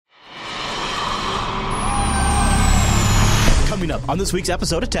Coming up on this week's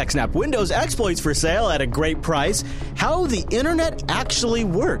episode of TechSnap, Windows exploits for sale at a great price, how the internet actually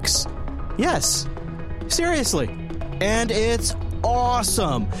works. Yes, seriously. And it's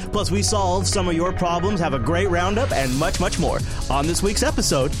awesome. Plus, we solve some of your problems, have a great roundup, and much, much more on this week's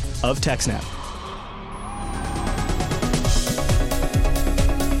episode of TechSnap.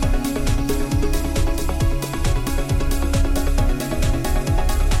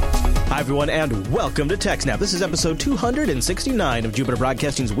 Hi, everyone, and welcome to TechSnap. This is episode 269 of Jupiter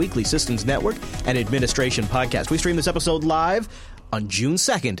Broadcasting's weekly systems network and administration podcast. We stream this episode live on June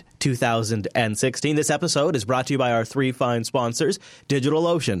 2nd, 2016. This episode is brought to you by our three fine sponsors,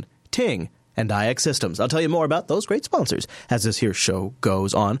 DigitalOcean, Ting, and IX Systems. I'll tell you more about those great sponsors as this here show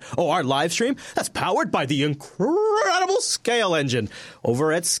goes on. Oh, our live stream, that's powered by the incredible Scale Engine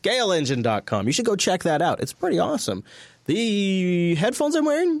over at scaleengine.com. You should go check that out. It's pretty awesome. The headphones I'm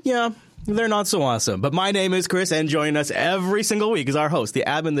wearing, yeah, they're not so awesome. But my name is Chris, and joining us every single week is our host, the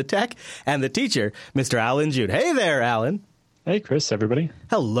admin, the tech, and the teacher, Mr. Alan Jude. Hey there, Alan. Hey, Chris, everybody.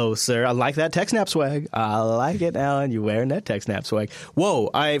 Hello, sir. I like that TechSnap swag. I like it, Alan. You're wearing that TechSnap swag. Whoa,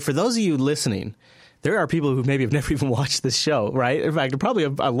 for those of you listening, there are people who maybe have never even watched this show, right? In fact, probably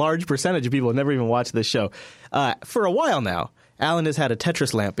a large percentage of people have never even watched this show. For a while now, Alan has had a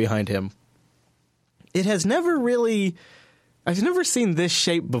Tetris lamp behind him. It has never really... I've never seen this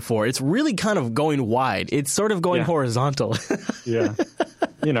shape before. It's really kind of going wide. It's sort of going horizontal. Yeah.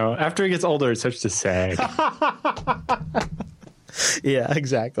 You know, after it gets older, it starts to sag. Yeah,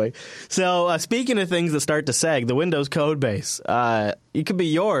 exactly. So speaking of things that start to sag, the Windows code base, it could be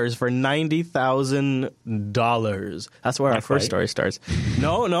yours for $90,000. That's where our first story starts.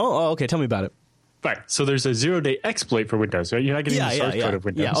 No. Oh, okay. Tell me about it. Right. So there's a zero-day exploit for Windows, right? You're not getting the source code of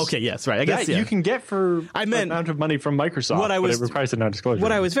Windows. Yeah, okay, yes, right. I guess you can get for an amount of money from Microsoft, but it requires a non-disclosure.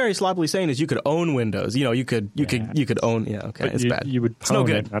 What I was very sloppily saying is you could own Windows. You know, you could own, okay, but it's bad. You would it's no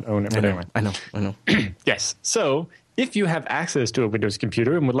good. It, not own it, but anyway. I know. Yes. So if you have access to a Windows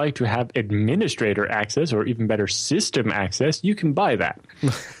computer and would like to have administrator access, or even better, system access, you can buy that.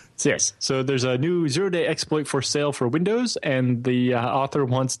 Yes. So there's a new zero-day exploit for sale for Windows, and the author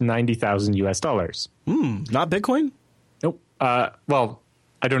wants $90,000. Not Bitcoin? Nope. Well,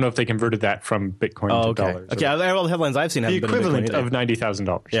 I don't know if they converted that from Bitcoin to dollars. Okay. All the headlines I've seen have been equivalent of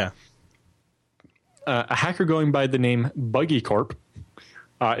 $90,000. Yeah. A hacker going by the name Buggy Corp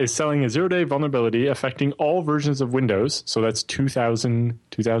is selling a zero-day vulnerability affecting all versions of Windows. So that's 2000,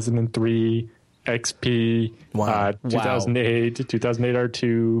 2003. XP, 2008, 2008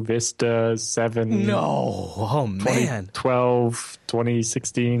 R2, Vista, 7. No. Oh, man. 2012,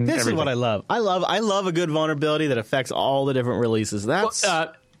 2016. This is what I love. I love a good vulnerability that affects all the different releases. That's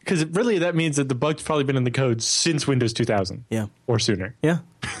because really that means that the bug's probably been in the code since Windows 2000. Yeah. Or sooner. Yeah.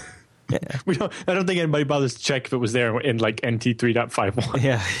 I don't think anybody bothers to check if it was there in like NT 3.51.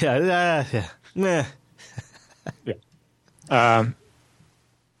 Yeah.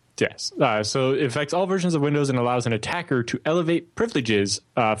 Yes. So it affects all versions of Windows and allows an attacker to elevate privileges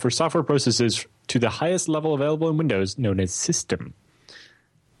for software processes to the highest level available in Windows, known as system.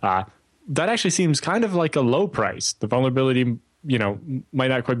 That actually seems kind of like a low price. The vulnerability, might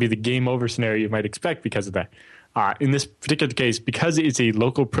not quite be the game over scenario you might expect because of that. In this particular case, because it's a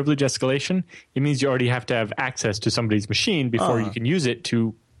local privilege escalation, it means you already have to have access to somebody's machine before you can use it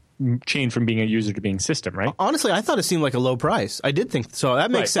to change from being a user to being system, right? Honestly, I thought it seemed like a low price. I did think so. That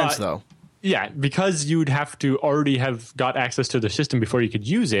makes sense, though. Yeah, because you'd have to already have got access to the system before you could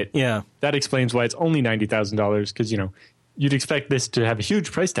use it. Yeah. That explains why it's only $90,000, because, you'd expect this to have a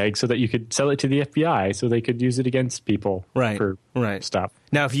huge price tag so that you could sell it to the FBI so they could use it against people for stuff.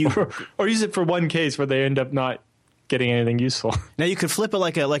 Now, if you... or use it for one case where they end up not getting anything useful. Now you could flip it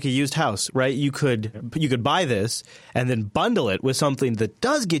like a used house, right? You could buy this and then bundle it with something that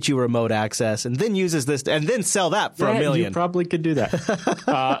does get you remote access, and then uses this and then sell that for $1 million. You probably could do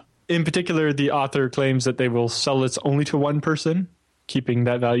that. In particular, the author claims that they will sell this only to one person, keeping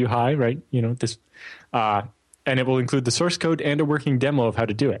that value high, right? And it will include the source code and a working demo of how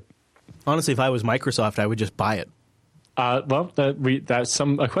to do it. Honestly, if I was Microsoft, I would just buy it. That's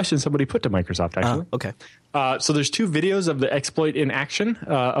a question somebody put to Microsoft, actually. Okay. So there's two videos of the exploit in action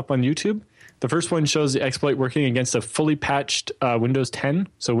up on YouTube. The first one shows the exploit working against a fully patched Windows 10.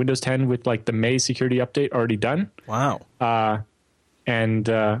 So Windows 10 with like the May security update already done. Wow. And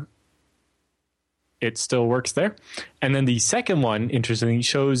it still works there. And then the second one, interestingly,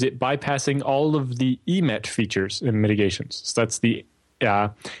 shows it bypassing all of the EMET features and mitigations. So that's the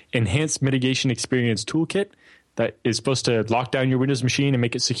Enhanced Mitigation Experience Toolkit that is supposed to lock down your Windows machine and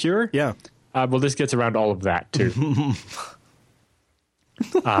make it secure. Yeah. Well, this gets around all of that, too.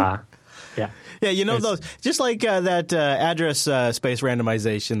 Yeah, you know those, just like that address space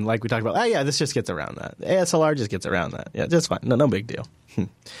randomization, like we talked about. This just gets around that. ASLR just gets around that. Yeah, just fine. No big deal.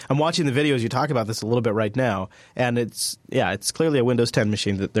 I'm watching the videos you talk about this a little bit right now, and it's clearly a Windows 10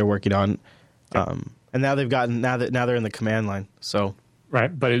 machine that they're working on, and now they're in the command line. So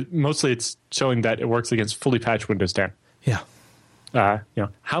right, but mostly it's showing that it works against fully patched Windows 10. Yeah.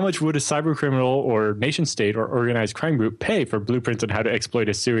 How much would a cyber criminal or nation state or organized crime group pay for blueprints on how to exploit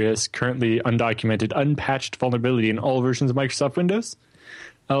a serious, currently undocumented, unpatched vulnerability in all versions of Microsoft Windows?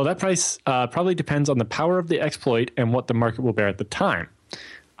 Oh, that price probably depends on the power of the exploit and what the market will bear at the time.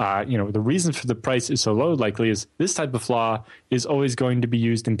 The reason for the price is so low likely is this type of flaw is always going to be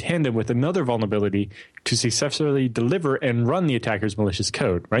used in tandem with another vulnerability to successfully deliver and run the attacker's malicious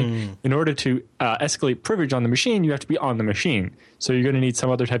code, right? In order to escalate privilege on the machine, you have to be on the machine. So you're going to need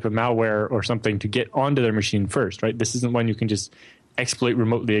some other type of malware or something to get onto their machine first, right? This isn't one you can just exploit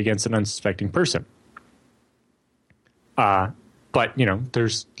remotely against an unsuspecting person. But,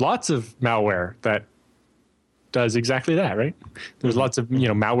 there's lots of malware that does exactly that, right? There's lots of,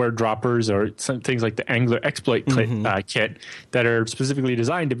 malware droppers or some things like the Angler exploit kit that are specifically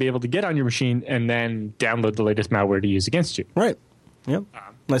designed to be able to get on your machine and then download the latest malware to use against you. Right. Yep.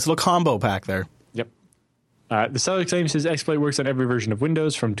 Nice little combo pack there. Yep. The seller claims his exploit works on every version of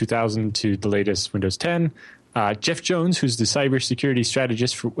Windows from 2000 to the latest Windows 10. Jeff Jones, who's the cybersecurity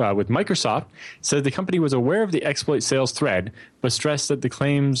strategist with Microsoft, said the company was aware of the exploit sales thread, but stressed that the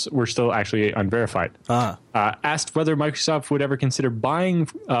claims were still actually unverified. Asked whether Microsoft would ever consider buying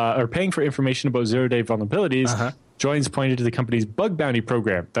or paying for information about zero-day vulnerabilities, Jones pointed to the company's bug bounty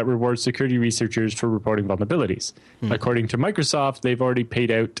program that rewards security researchers for reporting vulnerabilities. According to Microsoft, they've already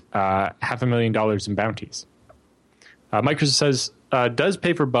paid out $500,000 in bounties. Microsoft says does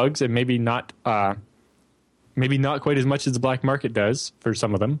pay for bugs and maybe not quite as much as the black market does for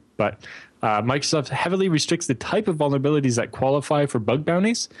some of them, but Microsoft heavily restricts the type of vulnerabilities that qualify for bug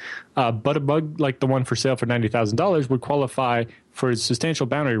bounties, but a bug like the one for sale for $90,000 would qualify for a substantial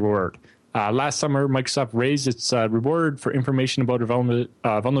bounty reward. Last summer, Microsoft raised its reward for information about a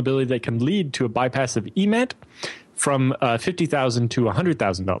vulnerability that can lead to a bypass of EMET from $50,000 to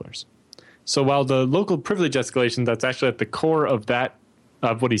 $100,000. So while the local privilege escalation that's actually at the core of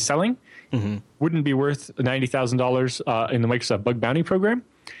what he's selling wouldn't be worth $90,000 in the Microsoft bug bounty program,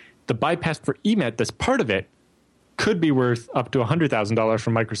 the bypass for EMET that's part of it could be worth up to $100,000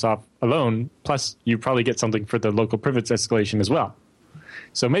 from Microsoft alone, plus you probably get something for the local privilege escalation as well.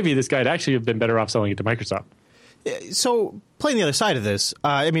 So maybe this guy'd actually have been better off selling it to Microsoft. So playing the other side of this,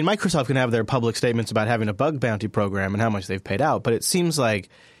 Microsoft can have their public statements about having a bug bounty program and how much they've paid out, but it seems like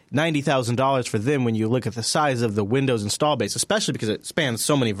 $90,000 for them when you look at the size of the Windows install base, especially because it spans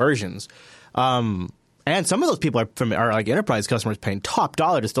so many versions. And some of those people are like enterprise customers paying top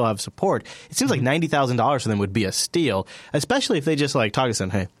dollar to still have support. It seems like $90,000 for them would be a steal, especially if they just like talk to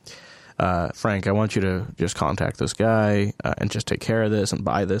them, hey, Frank, I want you to just contact this guy and just take care of this and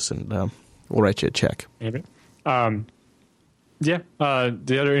buy this, and we'll write you a check. Maybe. The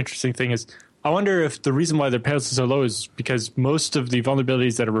other interesting thing is, I wonder if the reason why their payouts are so low is because most of the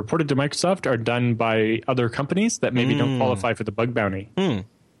vulnerabilities that are reported to Microsoft are done by other companies that maybe don't qualify for the bug bounty.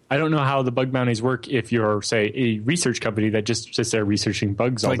 I don't know how the bug bounties work if you're, say, a research company that just sits there researching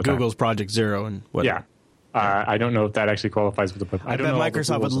bugs all the time. Like Google's Project Zero and whatever. Yeah. I don't know if that actually qualifies for the bug. I bet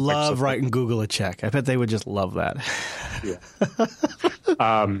Microsoft would love writing Google a check. I bet they would just love that.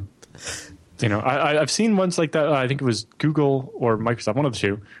 I've seen ones like that. I think it was Google or Microsoft, one of the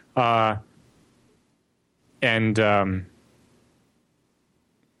two. Lost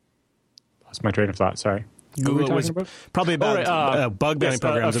my train of thought. Sorry. Google was probably about bug bounty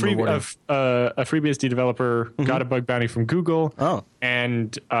programs. A FreeBSD developer got a bug bounty from Google,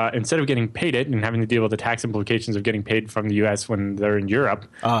 and instead of getting paid it and having to deal with the tax implications of getting paid from the U.S. when they're in Europe,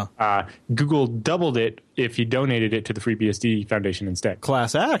 Google doubled it if he donated it to the FreeBSD Foundation instead.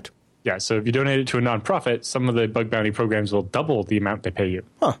 Class act. Yeah, so if you donate it to a nonprofit, some of the bug bounty programs will double the amount they pay you,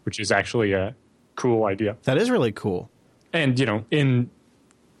 which is actually a cool idea. That is really cool. And, in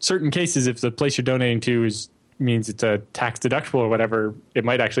certain cases, if the place you're donating to means it's a tax deductible or whatever, it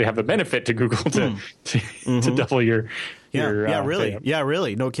might actually have a benefit to Google to double your really. payout. Yeah,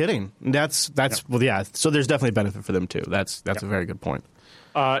 really. No kidding. That's well, yeah. So there's definitely a benefit for them too. That's a very good point.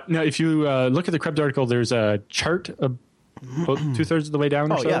 Now, if you look at the Krebs article, there's a chart about 2/3 of the way down.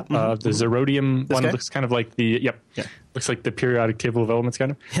 The Zerodium one looks kind of like looks like the periodic table of elements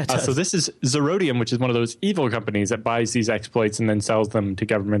kind of. Yeah, so this is Zerodium, which is one of those evil companies that buys these exploits and then sells them to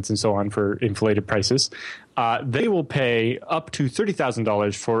governments and so on for inflated prices. They will pay up to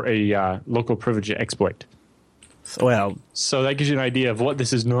 $30,000 for a local privilege exploit. month. Well, so that gives you an idea of what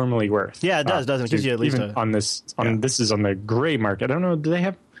this is normally worth. Yeah, it does, doesn't it? Gives you at least this is on the gray market. I don't know. Do they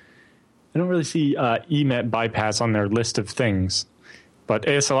have? I don't really see EMET bypass on their list of things, but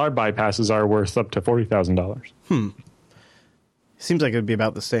ASLR bypasses are worth up to $40,000. Seems like it would be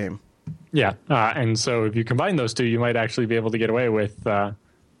about the same. Yeah, and so if you combine those two, you might actually be able to get away with, that's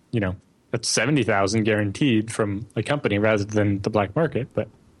 $70,000 guaranteed from a company rather than the black market. But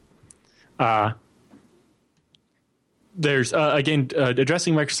there's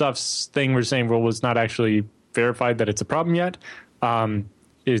addressing Microsoft's thing. We're saying was not actually verified that it's a problem yet.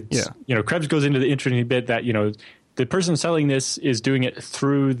 Krebs goes into the interesting bit that the person selling this is doing it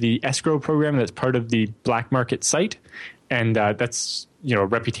through the escrow program that's part of the black market site, and that's a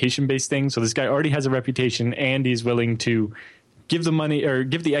reputation-based thing. So this guy already has a reputation, and he's willing to give the money or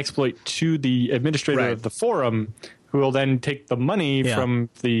give the exploit to the administrator of the forum, who will then take the money from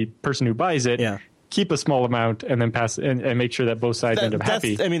the person who buys it, keep a small amount, and then pass and make sure that both sides end up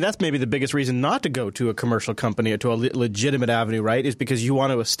happy. I mean, that's maybe the biggest reason not to go to a commercial company or to a legitimate avenue, right? Is because you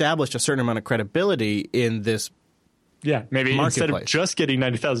want to establish a certain amount of credibility in this. Yeah, maybe instead of just getting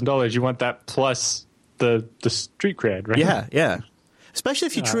 $90,000, you want that plus the street cred, right? Yeah. Especially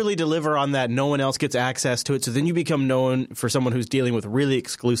if you truly deliver on that, no one else gets access to it. So then you become known for someone who's dealing with really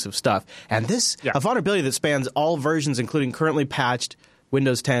exclusive stuff. And this, a vulnerability that spans all versions, including currently patched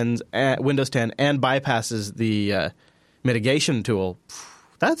Windows 10 and bypasses the mitigation tool.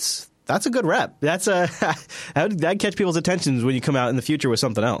 That's a good rep. That'd catch people's attention when you come out in the future with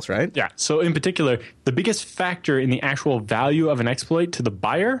something else, right? Yeah. So in particular, the biggest factor in the actual value of an exploit to the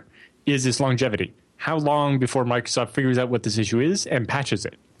buyer is its longevity. How long before Microsoft figures out what this issue is and patches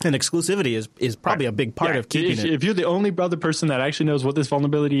it? And exclusivity is probably a big part of keeping it. If you're the only other person that actually knows what this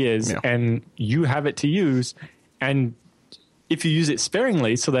vulnerability is and you have it to use, and if you use it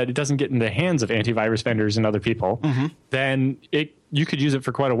sparingly so that it doesn't get in the hands of antivirus vendors and other people, then you could use it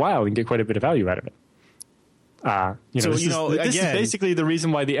for quite a while and get quite a bit of value out of it. This is basically the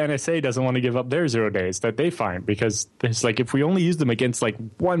reason why the NSA doesn't want to give up their 0 days that they find, because it's like if we only use them against like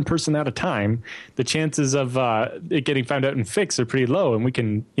one person at a time, the chances of it getting found out and fixed are pretty low, and we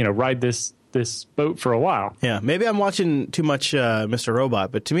can ride this boat for a while. Yeah, maybe I'm watching too much Mr.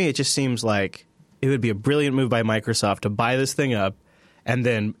 Robot, but to me it just seems like it would be a brilliant move by Microsoft to buy this thing up and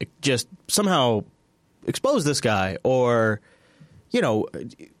then just somehow expose this guy, or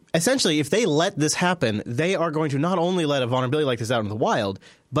essentially, if they let this happen, they are going to not only let a vulnerability like this out in the wild,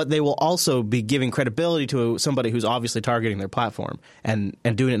 but they will also be giving credibility to somebody who's obviously targeting their platform and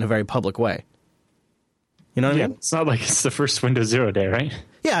doing it in a very public way. You know what I mean? It's not like it's the first Windows 0 day, right?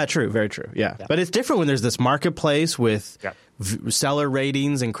 Yeah, true. Very true. Yeah. But it's different when there's this marketplace with seller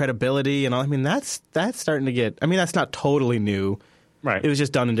ratings and credibility and all. I mean, that's starting to get – I mean, that's not totally new. Right. It was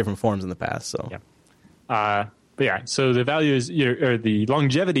just done in different forms in the past. So. Yeah. But yeah, so the value is, or the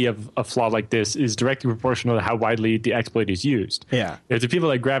longevity of a flaw like this is directly proportional to how widely the exploit is used. Yeah. If the people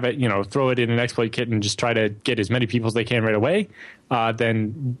that grab it, throw it in an exploit kit and just try to get as many people as they can right away,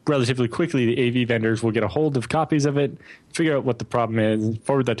 then relatively quickly the AV vendors will get a hold of copies of it, figure out what the problem is,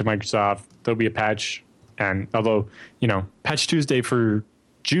 forward that to Microsoft. There'll be a patch, and although Patch Tuesday for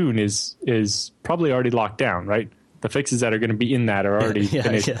June is probably already locked down, right? The fixes that are going to be in that are already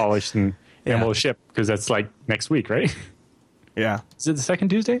finished, polished, and we'll ship, because that's like next week, right? Yeah. Is it the second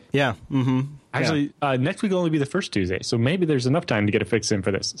Tuesday? Yeah. Mm-hmm. Actually, next week will only be the first Tuesday, so maybe there's enough time to get a fix in for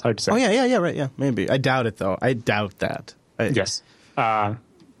this. It's hard to say. Oh, yeah, right, yeah, maybe. I doubt it, though. I doubt that. Yes. But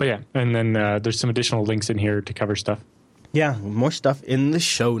yeah, and then there's some additional links in here to cover stuff. Yeah, more stuff in the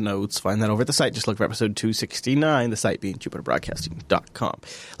show notes. Find that over at the site. Just look for episode 269, the site being JupiterBroadcasting.com.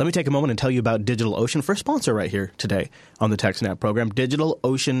 Let me take a moment and tell you about DigitalOcean, first sponsor right here today on the TechSnap program.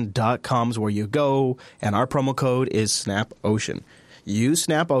 DigitalOcean.com is where you go, and our promo code is SnapOcean. Use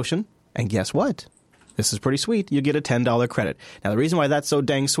SnapOcean, and guess what? This is pretty sweet. You get a $10 credit. Now, the reason why that's so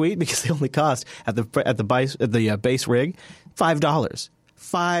dang sweet, because they only cost at the base rig $5.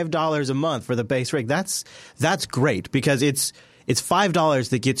 $5 a month for the base rig. That's great, because it's $5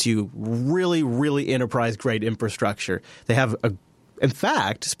 that gets you really, really enterprise-grade infrastructure. They have in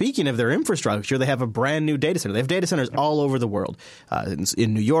fact, speaking of their infrastructure, they have a brand new data center. They have data centers all over the world,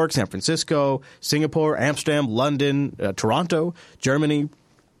 in New York, San Francisco, Singapore, Amsterdam, London, Toronto, Germany.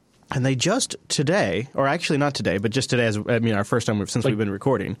 And they just today, or actually not today, but just today, our first time since we've been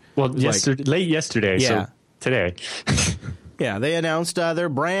recording. Well, late yesterday, so today. Yeah, they announced their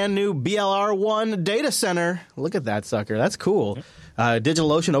brand new BLR1 data center. Look at that sucker. That's cool.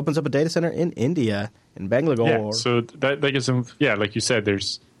 DigitalOcean opens up a data center in India, in Bangalore. Yeah, so that gives them, like you said,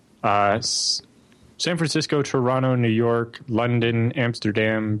 there's San Francisco, Toronto, New York, London,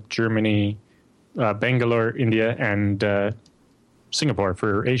 Amsterdam, Germany, Bangalore, India, and Singapore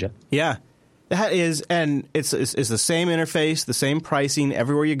for Asia. Yeah. That is, and it's the same interface, the same pricing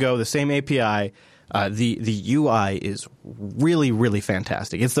everywhere you go, the same API. The UI is really, really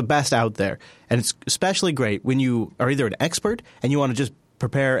fantastic. It's the best out there. And it's especially great when you are either an expert and you want to just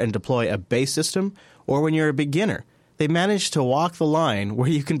prepare and deploy a base system, or when you're a beginner. They managed to walk the line where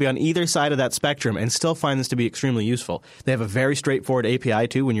you can be on either side of that spectrum and still find this to be extremely useful. They have a very straightforward API,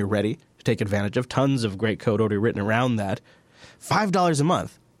 too, when you're ready to take advantage of. Tons of great code already written around that. $5 a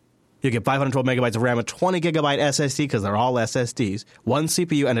month. You get 512 megabytes of RAM, a 20 gigabyte SSD, because they're all SSDs, 1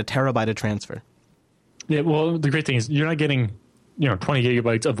 CPU, and a terabyte of transfer. Yeah, well, the great thing is you're not getting 20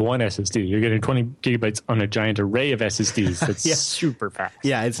 gigabytes of one SSD. You're getting 20 gigabytes on a giant array of SSDs. That's super fast.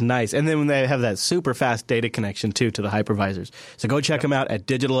 Yeah, it's nice. And then when they have that super fast data connection, too, to the hypervisors. So go check them out at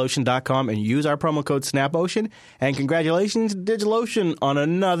DigitalOcean.com and use our promo code SNAPOcean. And congratulations, DigitalOcean, on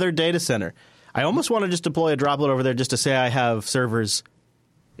another data center. I almost want to just deploy a droplet over there just to say I have servers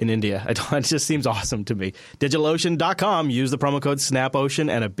in India. It just seems awesome to me. DigitalOcean.com. Use the promo code SNAPOcean,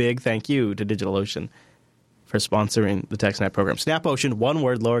 and a big thank you to DigitalOcean for sponsoring the TechSnap program. SnapOcean, one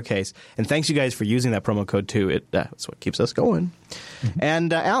word, lowercase. And thanks, you guys, for using that promo code, too. That's what keeps us going. Mm-hmm.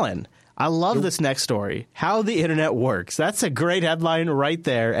 And, Alan, I love this next story, How the Internet Works. That's a great headline right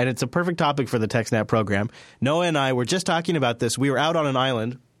there, and it's a perfect topic for the TechSnap program. Noah and I were just talking about this. We were out on an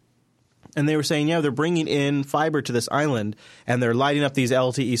island, and they were saying, they're bringing in fiber to this island, and they're lighting up these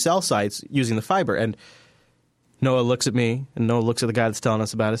LTE cell sites using the fiber. And Noah looks at me, and Noah looks at the guy that's telling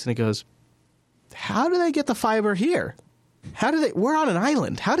us about this, and he goes, how do they get the fiber here? We're on an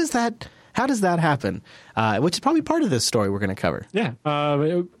island. How does that happen? Which is probably part of this story we're going to cover. Yeah.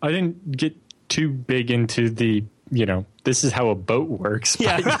 I didn't get too big into the, this is how a boat works.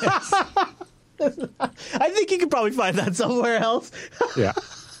 Yeah. I think you could probably find that somewhere else. Yeah.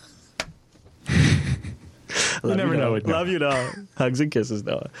 You never know. Love you, Noah. Hugs and kisses,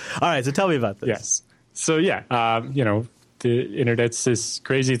 Noah. All right, so tell me about this. Yes. So, the internet's this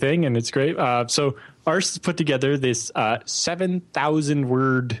crazy thing, and it's great. So Ars put together this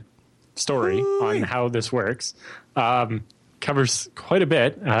 7,000-word story on how this works. Covers quite a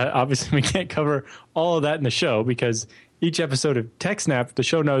bit. Obviously, we can't cover all of that in the show because each episode of TechSnap, the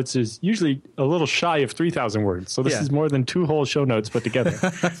show notes is usually a little shy of 3,000 words. So this is more than 2 whole show notes put together.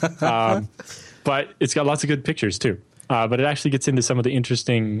 But it's got lots of good pictures, too. But it actually gets into some of the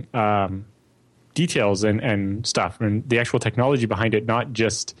interesting details and stuff, and the actual technology behind it.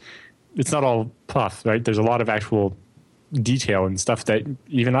 It's not all puff, right? There's a lot of actual detail and stuff that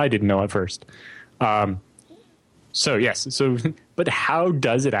even I didn't know at first. But how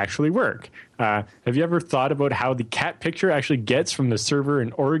does it actually work? Have you ever thought about how the cat picture actually gets from the server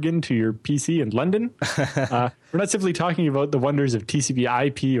in Oregon to your PC in London? We're not simply talking about the wonders of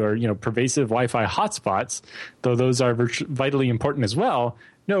TCP/IP or pervasive Wi-Fi hotspots, though those are vitally important as well.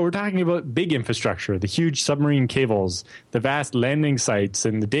 No, we're talking about big infrastructure, the huge submarine cables, the vast landing sites,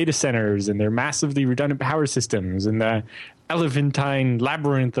 and the data centers, and their massively redundant power systems, and the elephantine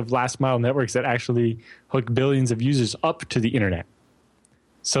labyrinth of last-mile networks that actually hook billions of users up to the internet.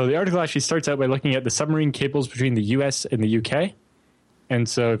 So the article actually starts out by looking at the submarine cables between the US and the UK. And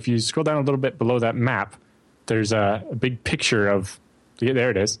so if you scroll down a little bit below that map, there's a big picture of, there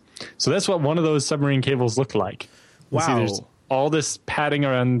it is. So that's what one of those submarine cables looked like. Wow. See, there's all this padding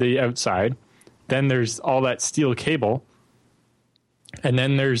around the outside. Then there's all that steel cable. And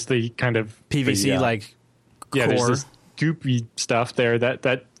then there's the kind of PVC core. There's this goopy stuff there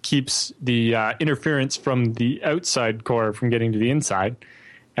that keeps the interference from the outside core from getting to the inside.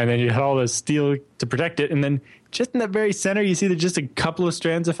 And then you have all this steel to protect it. And then just in the very center, you see there's just a couple of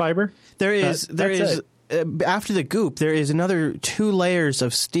strands of fiber. There is after the goop, there is another 2 layers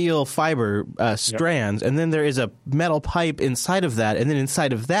of steel fiber strands, and then there is a metal pipe inside of that, and then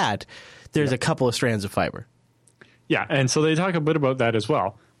inside of that, there's a couple of strands of fiber. Yeah, and so they talk a bit about that as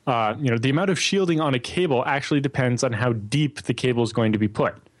well. The amount of shielding on a cable actually depends on how deep the cable is going to be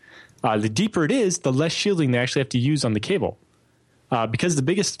put. The deeper it is, the less shielding they actually have to use on the cable, because the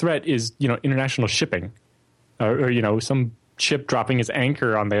biggest threat is international shipping, or some ship dropping its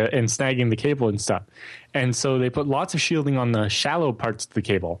anchor on and snagging the cable and stuff. And so they put lots of shielding on the shallow parts of the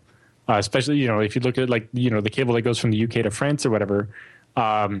cable, especially, if you look at the cable that goes from the UK to France or whatever,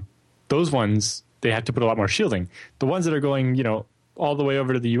 those ones, they have to put a lot more shielding. The ones that are going, all the way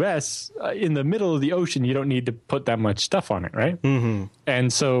over to the US, in the middle of the ocean, you don't need to put that much stuff on it, right? Mm-hmm.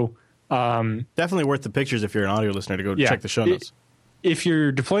 And so... definitely worth the pictures if you're an audio listener to go check the show notes. If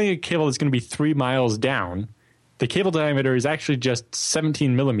you're deploying a cable that's going to be 3 miles down, the cable diameter is actually just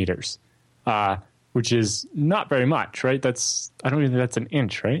 17 millimeters, which is not very much, right? I don't even think that's an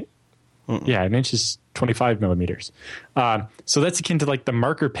inch, right? Yeah, an inch is 25 millimeters. So that's akin to like the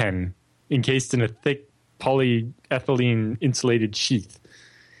marker pen encased in a thick polyethylene insulated sheath.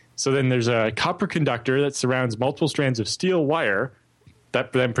 So then there's a copper conductor that surrounds multiple strands of steel wire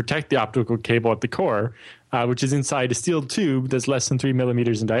that then protect the optical cable at the core, which is inside a steel tube that's less than 3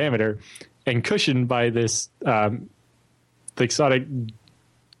 millimeters in diameter and cushioned by this exotic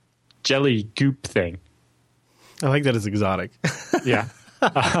jelly goop thing. I like that it's exotic. Yeah.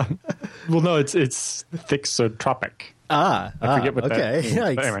 Well, no, it's thixotropic. I forget what that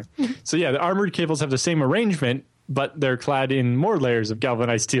means. But anyway. So yeah, the armored cables have the same arrangement, but they're clad in more layers of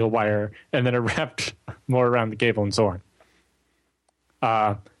galvanized steel wire and then are wrapped more around the cable and so on.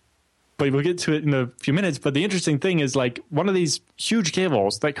 But we'll get to it in a few minutes. But the interesting thing is, like, one of these huge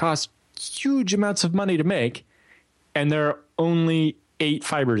cables that cost huge amounts of money to make, and there are only 8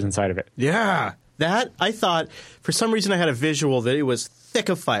 fibers inside of it. Yeah. That, I thought, for some reason I had a visual that it was thick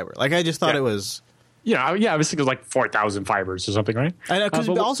of fiber. Like, I just thought it was... Yeah, I was thinking it was like 4,000 fibers or something, right? Because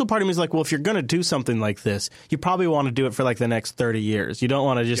also part of me is like, well, if you're going to do something like this, you probably want to do it for like the next 30 years. You don't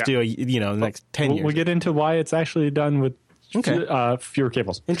want to just do, the next 10 years. We'll get into why it's actually done with fewer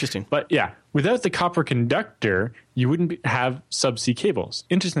cables. Interesting. But yeah, without the copper conductor, you wouldn't have subsea cables.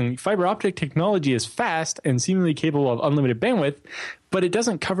 Interestingly, fiber optic technology is fast and seemingly capable of unlimited bandwidth, but it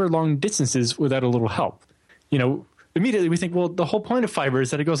doesn't cover long distances without a little help. Immediately we think, well, the whole point of fiber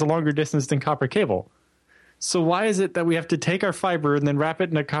is that it goes a longer distance than copper cable. So why is it that we have to take our fiber and then wrap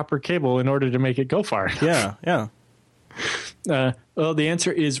it in a copper cable in order to make it go far enough? Yeah. Well, the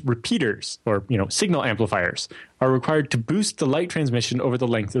answer is repeaters, or signal amplifiers, are required to boost the light transmission over the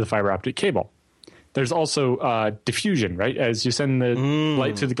length of the fiber optic cable. There's also diffusion, right? As you send the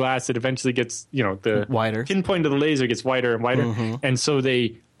light through the glass, it eventually gets, the wider pinpoint of the laser gets wider and wider. Mm-hmm. And so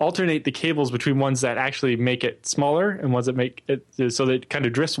they alternate the cables between ones that actually make it smaller and ones that make it so that it kind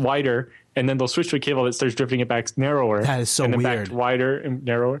of drifts wider. And then they'll switch to a cable that starts drifting it back narrower. That is so and then weird. Back wider and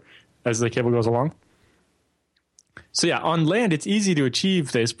narrower as the cable goes along. So yeah, on land, it's easy to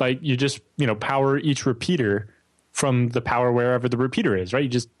achieve this by you just, power each repeater from the power wherever the repeater is, right? You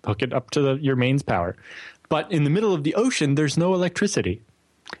just hook it up to your mains power. But in the middle of the ocean, there's no electricity.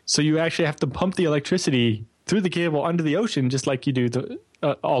 So you actually have to pump the electricity through the cable under the ocean, just like you do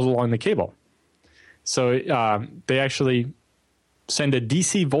all along the cable. So they actually send a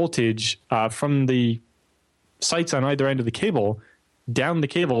DC voltage from the sites on either end of the cable down the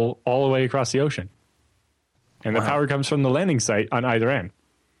cable all the way across the ocean. And the power comes from the landing site on either end.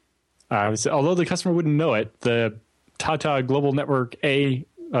 So although the customer wouldn't know it, the Tata Global Network A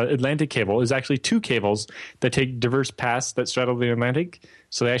Atlantic cable is actually 2 cables that take diverse paths that straddle the Atlantic.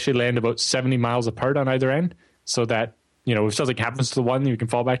 So they actually land about 70 miles apart on either end, so that, if something happens to the one, you can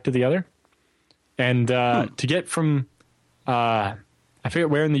fall back to the other. And to get from, I forget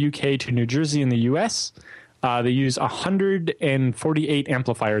where in the UK to New Jersey in the US, they use 148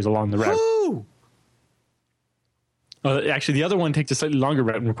 amplifiers along the route. Woo! Actually, the other one takes a slightly longer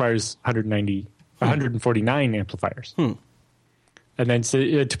route and requires 149 amplifiers. And then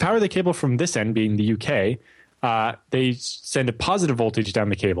to power the cable from this end, being the UK, they send a positive voltage down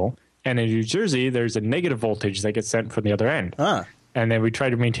the cable. And in New Jersey, there's a negative voltage that gets sent from the other end. And then we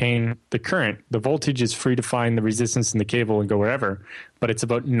try to maintain the current. The voltage is free to find the resistance in the cable and go wherever. But it's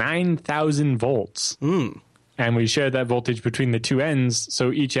about 9,000 volts. And we share that voltage between the two ends.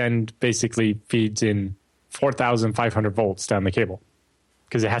 So each end basically feeds in 4,500 volts down the cable,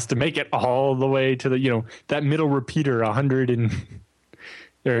 because it has to make it all the way to the, that middle repeater, 100 and,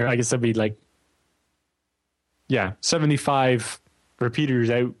 or I guess that'd be like, 75 repeaters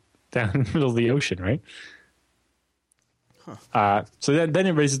out down in the middle of the ocean, right? So then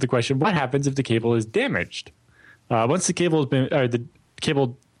it raises the question, what happens if the cable is damaged? Once the cable has been, or the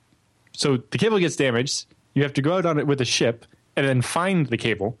cable gets damaged, you have to go out on it with a ship and then find the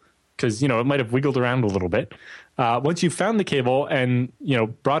cable, because, it might have wiggled around a little bit. Once you've found the cable and,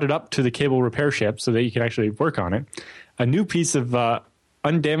 brought it up to the cable repair ship so that you can actually work on it, a new piece of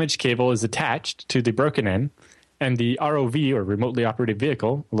undamaged cable is attached to the broken end, and the ROV, or remotely operated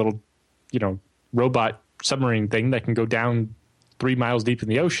vehicle, a little, robot submarine thing that can go down 3 miles deep in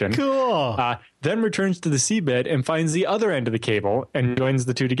the ocean. Cool. Then returns to the seabed and finds the other end of the cable and joins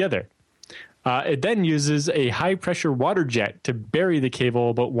the two together. It then uses a high-pressure water jet to bury the cable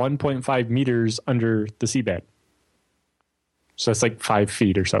about 1.5 meters under the seabed. So that's like 5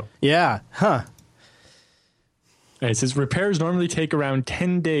 feet or so. Yeah. Huh. And it says repairs normally take around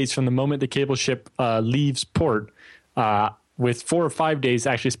 10 days from the moment the cable ship leaves port, with 4 or 5 days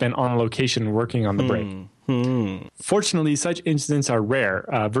actually spent on location working on the break. Fortunately, such incidents are rare.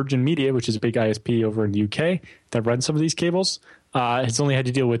 Virgin Media, which is a big ISP over in the UK that runs some of these cables, has only had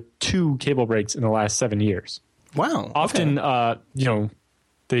to deal with 2 cable breaks in the last 7 years. Wow. Often,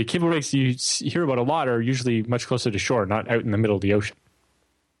 the cable breaks you hear about a lot are usually much closer to shore, not out in the middle of the ocean.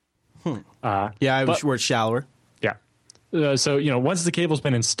 Where it's shallower. Yeah. So, once the cable's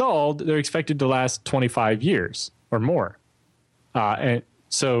been installed, they're expected to last 25 years or more. And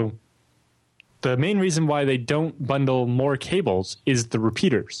so the main reason why they don't bundle more cables is the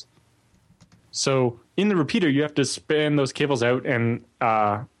repeaters. So in the repeater, you have to span those cables out and,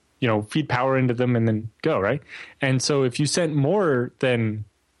 feed power into them and then go, right? And so if you sent more than,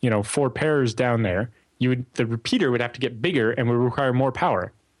 4 pairs down there, the repeater would have to get bigger and would require more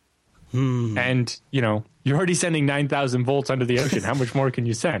power. And, you're already sending 9,000 volts under the ocean. How much more can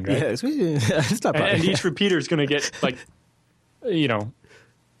you send, right? Yeah, it's not bad. And each repeater is going to get,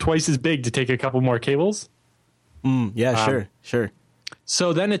 twice as big to take a couple more cables. Sure.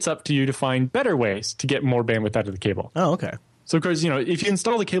 So then it's up to you to find better ways to get more bandwidth out of the cable. Oh, okay. So, of course, if you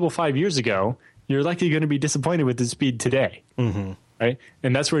install the cable 5 years ago, you're likely going to be disappointed with the speed today. Right?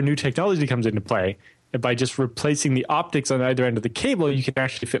 And that's where new technology comes into play. And by just replacing the optics on either end of the cable, you can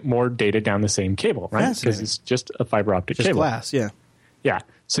actually fit more data down the same cable, right? Because it's just a fiber optic just cable. Glass, yeah. Yeah.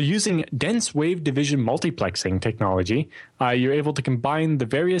 So using dense wave division multiplexing technology, you're able to combine the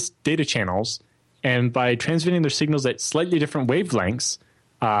various data channels, and by transmitting their signals at slightly different wavelengths,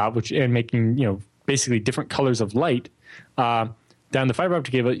 and making basically different colors of light down the fiber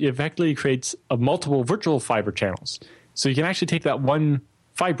optic cable, it effectively creates multiple virtual fiber channels. So you can actually take that one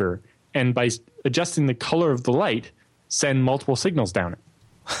fiber and by adjusting the color of the light, send multiple signals down it.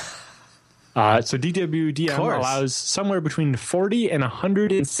 So DWDM allows somewhere between 40 and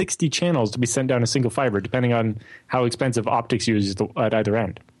 160 channels to be sent down a single fiber, depending on how expensive optics you use at either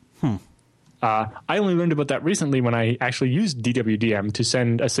end. I only learned about that recently when I actually used DWDM to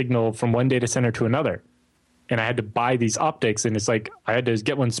send a signal from one data center to another. And I had to buy these optics, and it's like I had to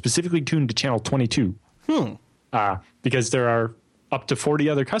get one specifically tuned to channel 22. Because there are up to 40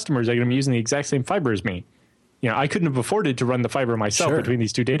 other customers that are going to be using the exact same fiber as me. I couldn't have afforded to run the fiber myself between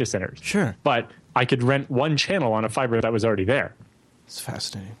these 2 data centers. Sure. But I could rent one channel on a fiber that was already there. It's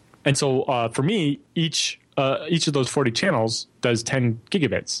fascinating. And so for me, each of those 40 channels does 10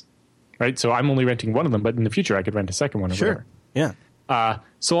 gigabits, right? So I'm only renting one of them, but in the future I could rent a second one or whatever. Yeah.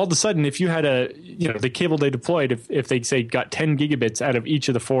 So all of a sudden, if you had the cable they deployed, if they say got 10 gigabits out of each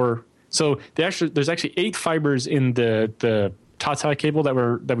of the 4, so there's actually 8 fibers in the Tata cable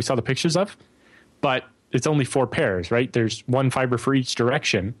that we saw the pictures of, but it's only 4 pairs, right? There's one fiber for each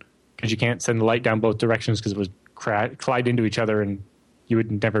direction because you can't send the light down both directions because it would collide into each other and you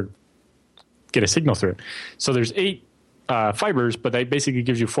would never get a signal through it. So there's 8 fibers, but that basically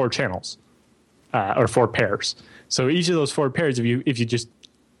gives you 4 channels or 4 pairs. So each of those 4 pairs, if you just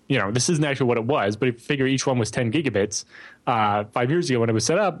this isn't actually what it was, but if you figure each one was 10 gigabits 5 years ago when it was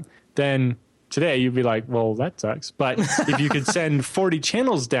set up, then today you'd be like, well, that sucks. But if you could send 40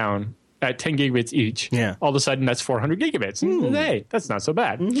 channels down at 10 gigabits each, all of a sudden that's 400 gigabits. Hey, that's not so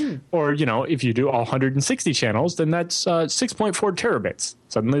bad. Or, if you do all 160 channels, then that's 6.4 terabits.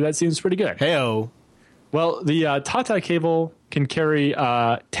 Suddenly that seems pretty good. Hey-o. Well, the Tata cable can carry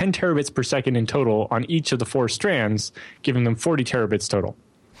 10 terabits per second in total on each of the 4 strands, giving them 40 terabits total.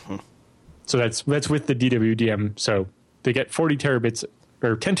 So that's with the DWDM. So they get 40 terabits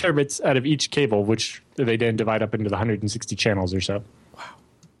or 10 terabits out of each cable, which they then divide up into the 160 channels or so. Wow.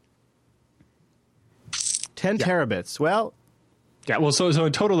 10 terabits. Well, yeah. Well, so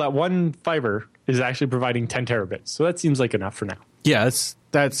in total, that one fiber is actually providing 10 terabits. So that seems like enough for now. Yeah,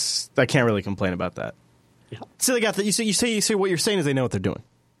 that's I can't really complain about that. Yeah. So they got that. You say what you're saying is they know what they're doing.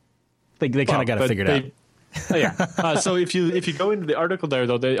 They kind of got it figured out. Yeah. So if you go into the article there,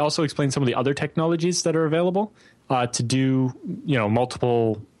 though, they also explain some of the other technologies that are available to do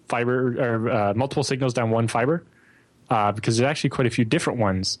multiple fiber or multiple signals down one fiber, because there's actually quite a few different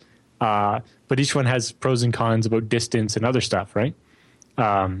ones. But each one has pros and cons about distance and other stuff, right?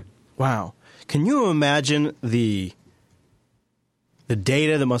 Wow. Can you imagine the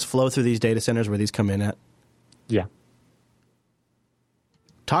data that must flow through these data centers where these come in at? Yeah.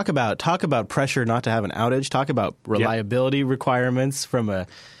 Talk about pressure not to have an outage. Talk about reliability requirements from a...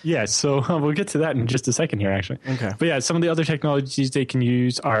 Yeah, so we'll get to that in just a second here, actually. Okay. But yeah, some of the other technologies they can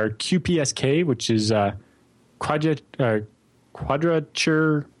use are QPSK, which is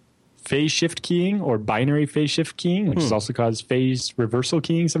quadrature phase shift keying, or binary phase shift keying, which is also called phase reversal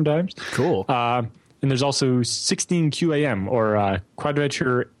keying sometimes. Cool. And there's also 16QAM, or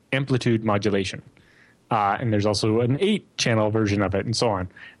quadrature amplitude modulation. and there's also an 8-channel version of it, and so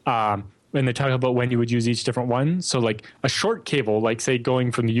on. And they talk about when you would use each different one. So like a short cable, like say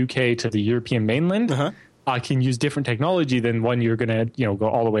going from the UK to the European mainland, can use different technology than one you're going to go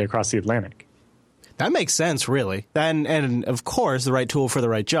all the way across the Atlantic. That makes sense, really. And of course, the right tool for the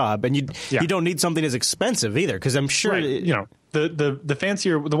right job. And you don't need something as expensive either, because I'm sure... Right. The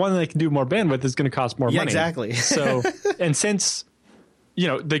fancier, the one that can do more bandwidth is going to cost more money. Exactly. So, and since,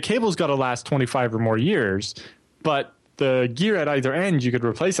 the cable's got to last 25 or more years, but the gear at either end you could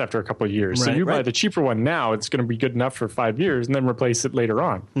replace after a couple of years. Right, so you buy the cheaper one now, it's going to be good enough for 5 years, and then replace it later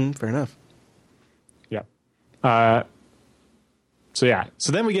on. Fair enough. Yeah.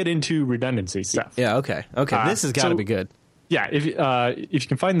 So then we get into redundancy stuff. Yeah, okay. This has got to be good. Yeah, if you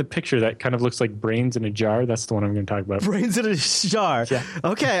can find the picture that kind of looks like brains in a jar, that's the one I'm going to talk about. Brains in a jar. Yeah.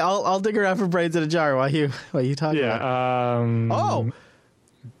 Okay, I'll dig around for brains in a jar while you talk about it.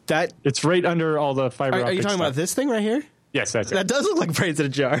 That it's right under all the fiber optic Are you talking about this thing right here? Yes, that's it. That does look like brains in a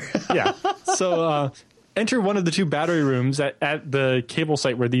jar. Yeah. So enter one of the 2 battery rooms at the cable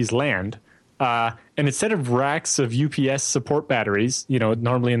site where these land. And instead of racks of UPS support batteries,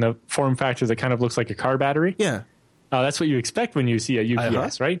 normally in the form factor that kind of looks like a car battery. Yeah. That's what you expect when you see a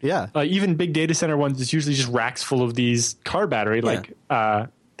UPS, right? Yeah. Even big data center ones, it's usually just racks full of these car battery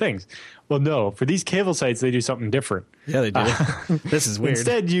things. Well, no, for these cable sites, they do something different. Yeah, they do. This is weird.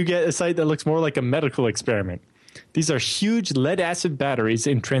 Instead, you get a site that looks more like a medical experiment. These are huge lead-acid batteries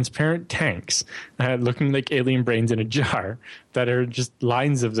in transparent tanks, looking like alien brains in a jar, that are just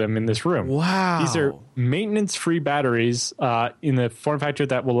lines of them in this room. Wow. These are maintenance-free batteries in the form factor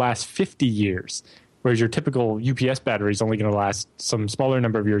that will last 50 years, whereas your typical UPS battery is only going to last some smaller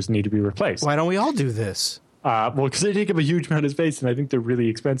number of years and need to be replaced. Why don't we all do this? Well, because they take up a huge amount of space, and I think they're really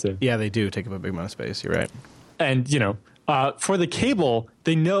expensive. Yeah, they do take up a big amount of space. You're right. And, for the cable,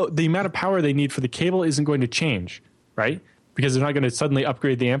 they know the amount of power they need for the cable isn't going to change, right? Because they're not going to suddenly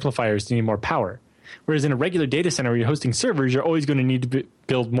upgrade the amplifiers to need more power. Whereas in a regular data center where you're hosting servers, you're always going to need to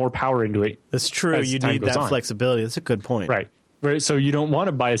build more power into it. That's true. You need that flexibility. That's a good point. Right. So you don't want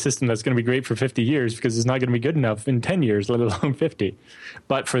to buy a system that's going to be great for 50 years because it's not going to be good enough in 10 years, let alone 50.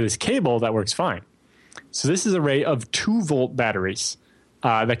 But for this cable, that works fine. So this is an array of 2-volt batteries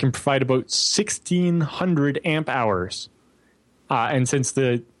that can provide about 1,600 amp hours. And since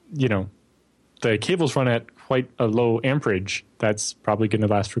the cables run at quite a low amperage, that's probably going to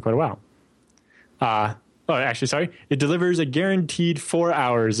last for quite a while. It delivers a guaranteed 4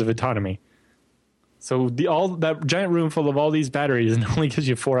 hours of autonomy. So all that giant room full of all these batteries and only gives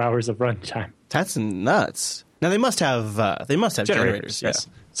you 4 hours of runtime. That's nuts. Now they must have generators. Yes.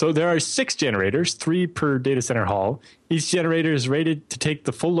 So there are 6 generators, 3 per data center hall. Each generator is rated to take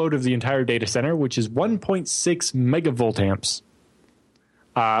the full load of the entire data center, which is 1.6 megavolt amps,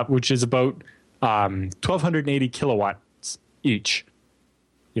 which is about 1,280 kilowatts each.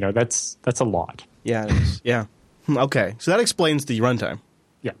 That's a lot. Yeah, it is. Yeah. Okay, so that explains the runtime.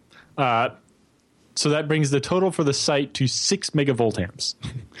 Yeah. So that brings the total for the site to 6 megavolt amps,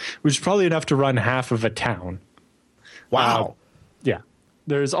 which is probably enough to run half of a town. Wow. Yeah.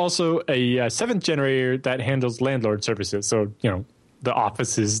 There's also a 7th generator that handles landlord services. So, the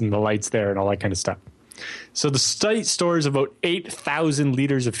offices and the lights there and all that kind of stuff. So the site stores about 8,000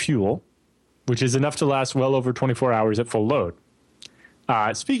 liters of fuel, which is enough to last well over 24 hours at full load.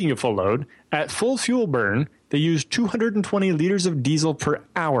 Speaking of full load, at full fuel burn, they use 220 liters of diesel per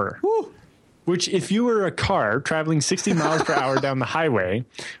hour. Woo. Which, if you were a car traveling 60 miles per hour down the highway,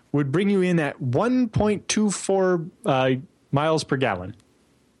 would bring you in at 1.24 miles per gallon.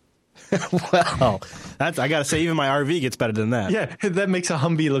 Well, I got to say, even my RV gets better than that. Yeah, that makes a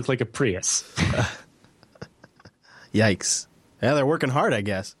Humvee look like a Prius. Yikes. Yeah, they're working hard, I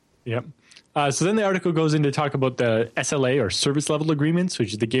guess. Yep. So then the article goes in to talk about the SLA, or service level agreements,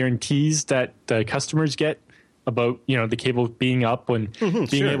 which is the guarantees that the customers get about, the cable being up and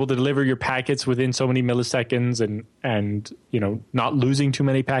being able to deliver your packets within so many milliseconds and not losing too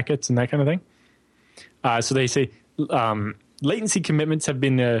many packets and that kind of thing. So they say latency commitments have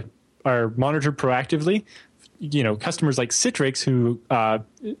been are monitored proactively. Customers like Citrix, who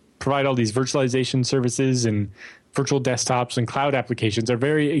provide all these virtualization services and virtual desktops and cloud applications, are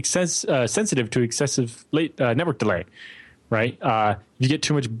very sensitive to excessive network delay. Right? If you get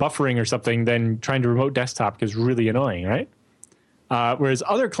too much buffering or something, then trying to remote desktop is really annoying, right? Whereas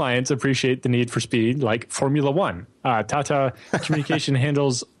other clients appreciate the need for speed, like Formula One. Tata Communication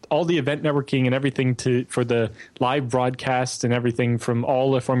handles all the event networking and everything for the live broadcast and everything from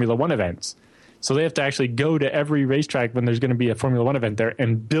all the Formula One events. So they have to actually go to every racetrack when there's going to be a Formula One event there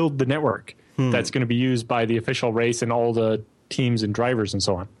and build the network that's going to be used by the official race and all the teams and drivers and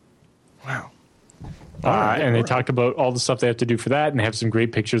so on. Wow. And they talk about all the stuff they have to do for that, and they have some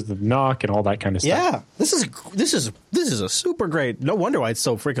great pictures of the knock and all that kind of stuff. Yeah, this is a super great. No wonder why it's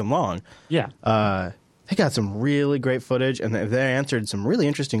so freaking long. Yeah. They got some really great footage, and they answered some really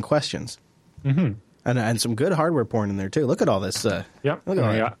interesting questions. Mm-hmm. And some good hardware porn in there too. Look at all this. Look at all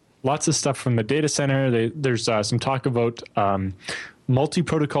that. Lots of stuff from the data center. There's some talk about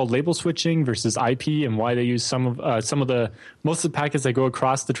multi-protocol label switching versus IP, and why they use most of the packets that go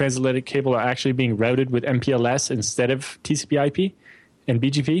across the transatlantic cable are actually being routed with MPLS instead of TCP/IP and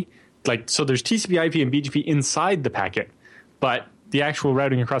BGP. So there's TCP/IP and BGP inside the packet, but the actual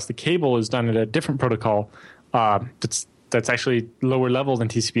routing across the cable is done at a different protocol that's actually lower level than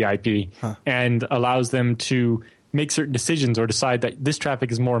TCP/IP, and allows them to make certain decisions or decide that this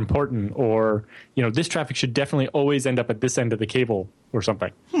traffic is more important, or this traffic should definitely always end up at this end of the cable or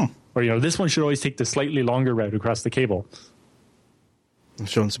something, or this one should always take the slightly longer route across the cable. I'm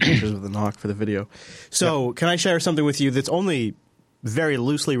showing some pictures of the knock for the video. So Can I share something with you that's only very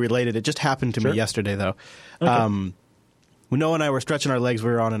loosely related? It just happened to me yesterday, though. Okay. Noah and I were stretching our legs.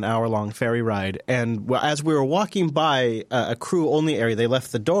 We were on an hour-long ferry ride, and as we were walking by a crew-only area, they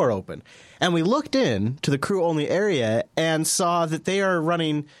left the door open. And we looked in to the crew-only area and saw that they are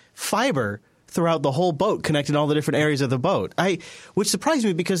running fiber throughout the whole boat, connecting all the different areas of the boat. Which surprised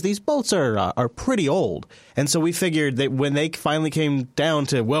me because these boats are pretty old. And so we figured that when they finally came down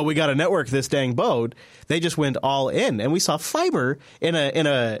to, well, we got to network this dang boat, they just went all in. And we saw fiber in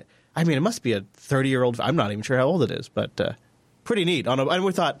a I mean, it must be a 30-year-old. I'm not even sure how old it is, but pretty neat. And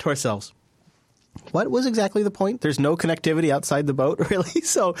we thought to ourselves, what was exactly the point? There's no connectivity outside the boat, really?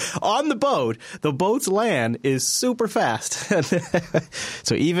 So on the boat's LAN is super fast.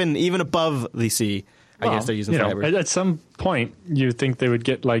 So even above the sea, I guess they're using fiber. At some point, you think they would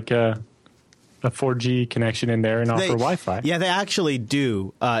get like a 4G connection in there and offer Wi-Fi. Yeah, they actually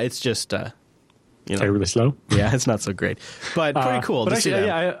do. It's just... really slow. Yeah, it's not so great, but pretty cool. But actually,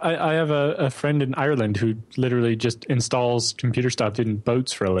 I have a friend in Ireland who literally just installs computer stuff in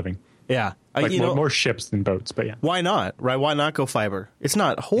boats for a living. Yeah, more ships than boats, but yeah. Why not? Right? Why not go fiber? It's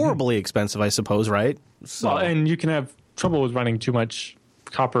not horribly expensive, I suppose. Right? So. Well, and you can have trouble with running too much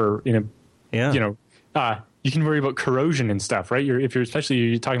copper in a. Yeah. You can worry about corrosion and stuff, right? Especially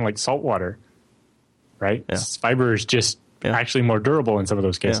you're talking like salt water, right? Yeah. Fiber is just. Yeah. Actually more durable in some of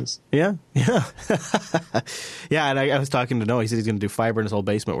those cases. Yeah. Yeah, and I was talking to Noah. He said he's going to do fiber in his whole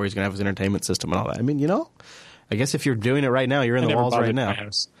basement where he's going to have his entertainment system and all that. I mean, I guess if you're doing it right now, you're in the walls right now.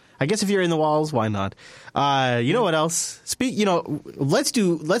 I guess if you're in the walls, why not? You know what else?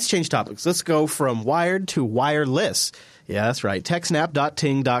 Let's change topics. Let's go from wired to wireless. Yeah, that's right.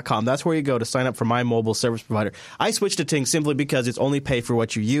 TechSnap.ting.com. That's where you go to sign up for my mobile service provider. I switched to Ting simply because it's only pay for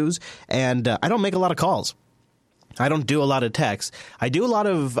what you use, and I don't make a lot of calls. I don't do a lot of text. I do a lot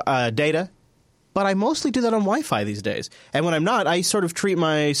of data, but I mostly do that on Wi-Fi these days. And when I'm not, I sort of treat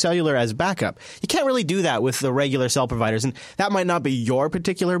my cellular as backup. You can't really do that with the regular cell providers, and that might not be your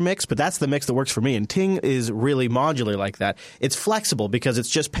particular mix, but that's the mix that works for me. And Ting is really modular like that. It's flexible because it's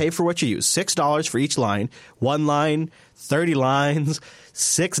just pay for what you use. $6 for each line. One line, 30 lines,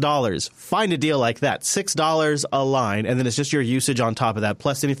 $6. Find a deal like that. $6 a line, and then it's just your usage on top of that,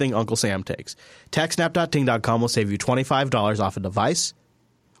 plus anything Uncle Sam takes. TechSnap.ting.com will save you $25 off a device.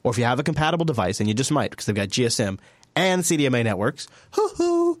 Or if you have a compatible device, and you just might because they've got GSM and CDMA networks,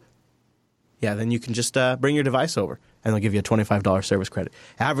 yeah, then you can just bring your device over, and they'll give you a $25 service credit.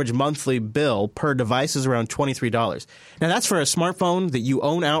 Average monthly bill per device is around $23. Now, that's for a smartphone that you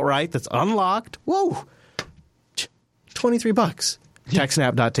own outright that's unlocked. Whoa, $23.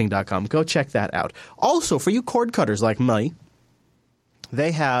 TechSnap.ting.com. Go check that out. Also, for you cord cutters like me,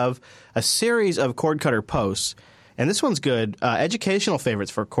 they have a series of cord cutter posts. And this one's good, educational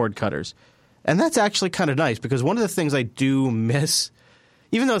favorites for cord cutters. And that's actually kind of nice because one of the things I do miss,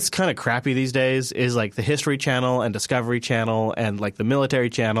 even though it's kind of crappy these days, is like the History Channel and Discovery Channel and like the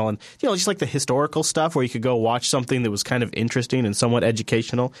Military Channel and, just like the historical stuff where you could go watch something that was kind of interesting and somewhat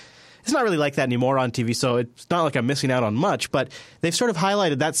educational. It's not really like that anymore on TV, so it's not like I'm missing out on much, but they've sort of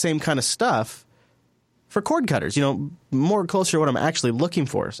highlighted that same kind of stuff for cord cutters, more closer to what I'm actually looking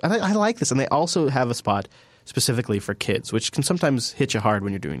for. And I like this, and they also have a spot specifically for kids, which can sometimes hit you hard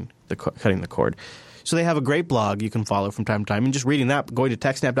when you're doing cutting the cord. So they have a great blog you can follow from time to time, and just reading that, going to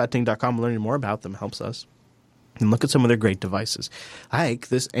techsnap.ting.com and learning more about them helps us. And look at some of their great devices. Like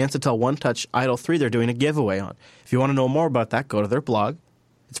this Ansitel One Touch Idol 3 they're doing a giveaway on. If you want to know more about that, go to their blog.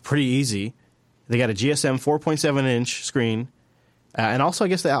 It's pretty easy. They got a GSM 4.7-inch screen And also, I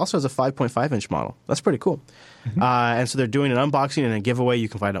guess that also has a 5.5-inch model. That's pretty cool. And so they're doing an unboxing and a giveaway. You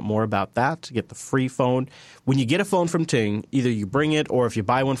can find out more about that to get the free phone. When you get a phone from Ting, either you bring it or if you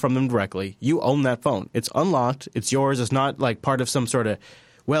buy one from them directly, you own that phone. It's unlocked. It's yours. It's not like part of some sort of,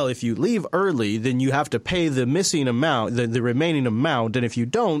 well, if you leave early, then you have to pay the missing amount, the remaining amount. And if you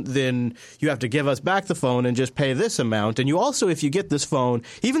don't, then you have to give us back the phone and just pay this amount. And you also, if you get this phone,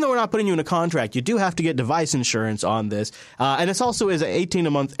 even though we're not putting you in a contract, you do have to get device insurance on this. And it's also is an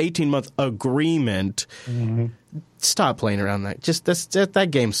 18-month agreement. Mm-hmm. Stop playing around that. Just that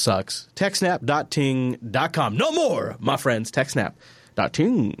game sucks. TechSnap.ting.com. No more, my friends.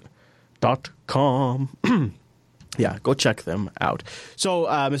 TechSnap.ting.com. Yeah, go check them out. So,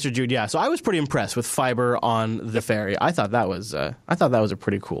 Mr. Jude, so I was pretty impressed with fiber on the ferry. I thought that was a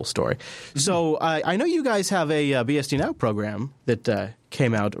pretty cool story. Mm-hmm. So, I know you guys have a BSD Now program that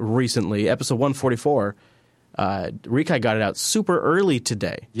came out recently, episode 144. Rikai got it out super early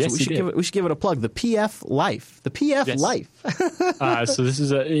today. Yes, so we should give it a plug. The PF Life. The PF Life. So this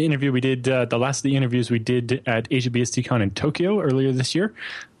is an interview we did, the last of the interviews we did at Asia BSDCon in Tokyo earlier this year.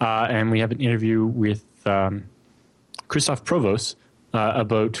 And we have an interview with Christoph Provost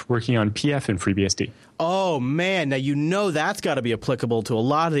about working on PF and FreeBSD. Oh, man. Now, that's got to be applicable to a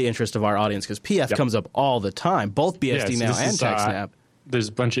lot of the interest of our audience because PF comes up all the time, both BSD Now and TechSnap. There's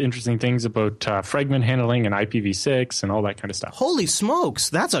a bunch of interesting things about fragment handling and IPv6 and all that kind of stuff. Holy smokes.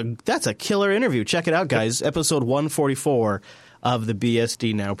 That's a killer interview. Check it out, guys. Episode 144 of the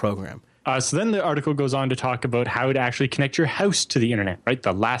BSD Now program. So then the article goes on to talk about how to actually connect your house to the internet, right?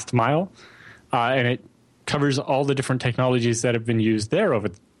 The last mile. And it covers all the different technologies that have been used there over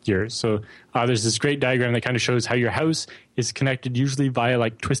the years. So there's this great diagram that kind of shows how your house is connected usually via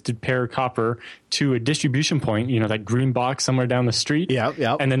like twisted pair copper to a distribution point, that green box somewhere down the street.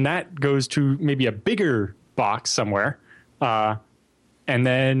 Yeah. And then that goes to maybe a bigger box somewhere. And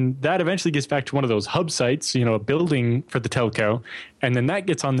then that eventually gets back to one of those hub sites, a building for the telco. And then that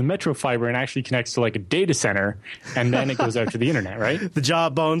gets on the metro fiber and actually connects to like a data center. And then it goes out to the internet, right? The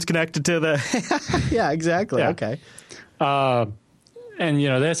jawbone's connected to the... Yeah, exactly. Yeah. Okay. And,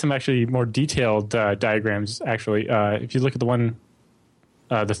 there's some actually more detailed diagrams, actually. If you look at the one,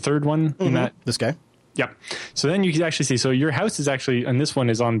 the third one in that. This guy? Yeah. So then you can actually see, so your house is actually, and this one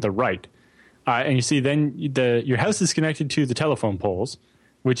is on the right. And you see then your house is connected to the telephone poles,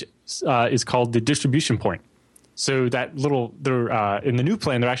 which is called the distribution point. So that in the new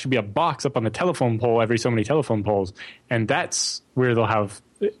plan, there'll actually be a box up on the telephone pole every so many telephone poles. And that's where they'll have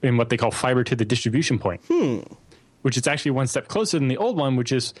in what they call fiber to the distribution point, which is actually one step closer than the old one,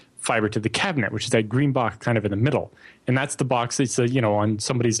 which is fiber to the cabinet, which is that green box kind of in the middle. And that's the box that's, on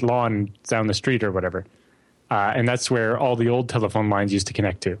somebody's lawn down the street or whatever. And that's where all the old telephone lines used to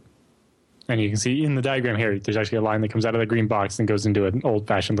connect to. And you can see in the diagram here, there's actually a line that comes out of the green box and goes into an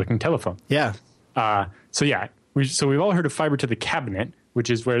old-fashioned looking telephone. Yeah. We've all heard of fiber to the cabinet, which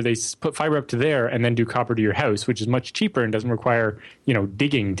is where they put fiber up to there and then do copper to your house, which is much cheaper and doesn't require,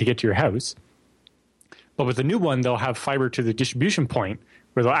 digging to get to your house. But with the new one, they'll have fiber to the distribution point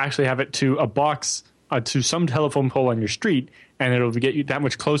where they'll actually have it to a box, to some telephone pole on your street, and it'll get you that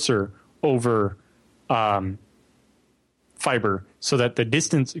much closer over fiber so that the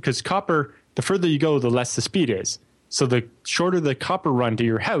distance, because copper, the further you go, the less the speed is. So the shorter the copper run to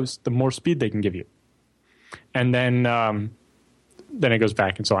your house, the more speed they can give you. And then it goes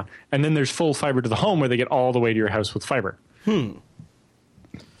back and so on. And then there's full fiber to the home where they get all the way to your house with fiber.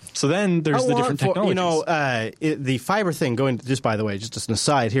 So then there's the different technologies. The fiber thing going, just by the way, just as an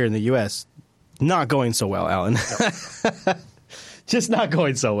aside here in the U.S., not going so well, Alan. No. Just not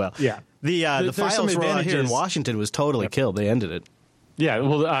going so well. Yeah. The Fios rollout here in Washington was totally killed. They ended it. Yeah,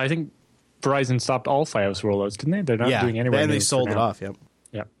 well, I think Verizon stopped all Fios rollouts, didn't they? They're not doing anywhere. And they sold it off,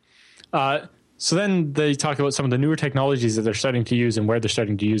 Yeah. So then they talk about some of the newer technologies that they're starting to use and where they're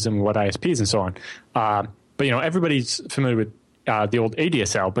starting to use them and what ISPs and so on. But, everybody's familiar with the old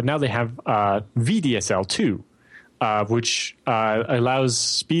ADSL, but now they have VDSL too, which allows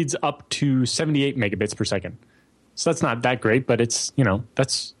speeds up to 78 megabits per second. So that's not that great, but it's,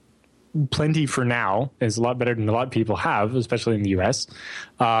 that's plenty for now. It's a lot better than a lot of people have, especially in the US.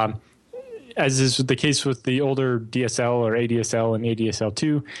 As is the case with the older DSL or ADSL and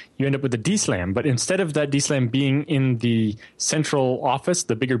ADSL2, you end up with a DSLAM. But instead of that DSLAM being in the central office,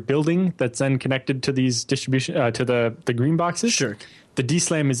 the bigger building that's then connected to these distribution to the green boxes, sure, the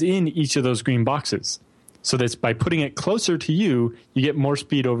DSLAM is in each of those green boxes. So that's by putting it closer to you, you get more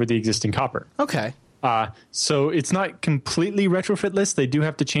speed over the existing copper. Okay. So it's not completely retrofitless. They do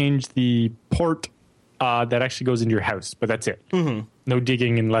have to change the port that actually goes into your house, but that's it. Mm-hmm. No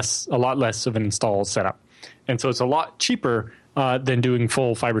digging and a lot less of an install setup. And so it's a lot cheaper than doing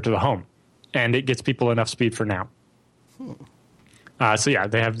full fiber to the home. And it gets people enough speed for now. So yeah,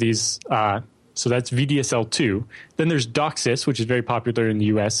 they have these. So that's VDSL2. Then there's DOCSIS, which is very popular in the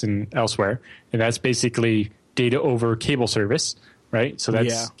US and elsewhere. And that's basically data over cable service, right? So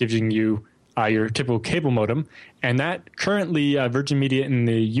that's giving you your typical cable modem. And that currently, Virgin Media in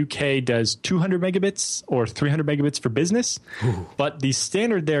the UK does 200 megabits or 300 megabits for business. Ooh. But the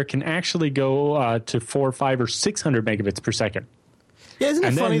standard there can actually go to 400, 500, or 600 megabits per second. Yeah, isn't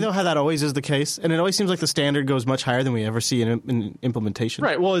it funny, though, how that always is the case? And it always seems like the standard goes much higher than we ever see in implementation.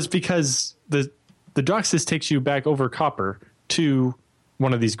 Right. Well, it's because the DOCSIS takes you back over copper to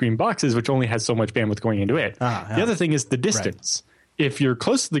one of these green boxes, which only has so much bandwidth going into it. The other thing is the distance. Right. If you're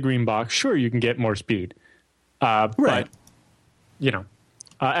close to the green box, sure, you can get more speed. But,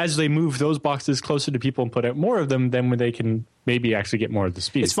 as they move those boxes closer to people and put out more of them, then when they can maybe actually get more of the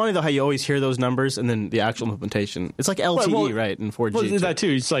speed. It's funny, though, how you always hear those numbers and then the actual implementation. It's like LTE, right, and 4G. Well, that too.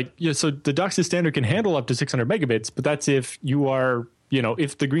 It's like, so the DOCSIS standard can handle up to 600 megabits, but that's if you are,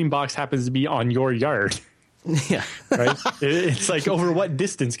 if the green box happens to be on your yard. Yeah. Right? It's like, over what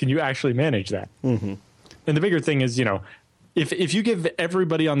distance can you actually manage that? Mm-hmm. And the bigger thing is, if you give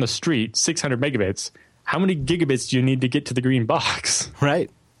everybody on the street 600 megabits, how many gigabits do you need to get to the green box? Right.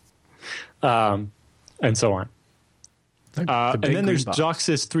 And so on. And then there's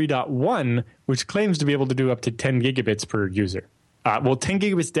DOCSIS 3.1, which claims to be able to do up to 10 gigabits per user. 10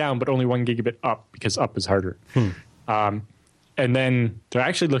 gigabits down, but only 1 gigabit up, because up is harder. And then they're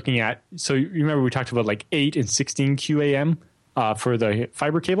actually looking at, so you remember we talked about like 8 and 16 QAM for the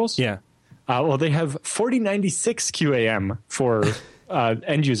fiber cables? Yeah. Well, they have 4096 QAM for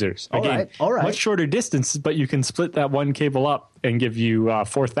end users. Again, all right. Much shorter distance, but you can split that one cable up and give you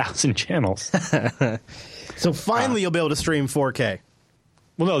 4,000 channels. So finally you'll be able to stream 4K.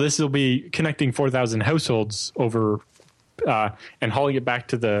 Well, no, this will be connecting 4,000 households over and hauling it back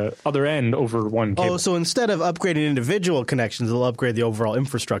to the other end over one cable. Oh, so instead of upgrading individual connections, they'll upgrade the overall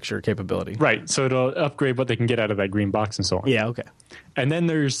infrastructure capability. Right, so it'll upgrade what they can get out of that green box and so on. Yeah, okay. And then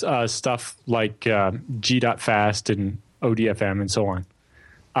there's stuff like G.fast and ODFM and so on.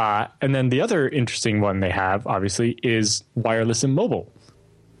 And then the other interesting one they have, obviously, is wireless and mobile.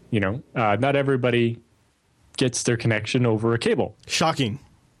 Not everybody gets their connection over a cable. Shocking.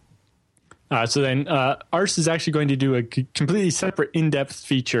 So then ARS is actually going to do a completely separate in-depth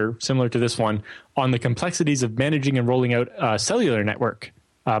feature similar to this one on the complexities of managing and rolling out a cellular network.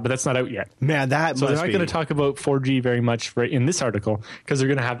 But that's not out yet. Man, they're not going to talk about 4G very much in this article, because they're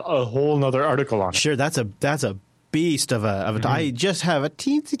going to have a whole nother article on it. Sure, that's a beast of a. Mm-hmm. I just have a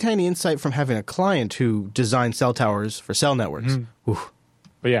teensy tiny insight from having a client who designed cell towers for cell networks. Mm-hmm.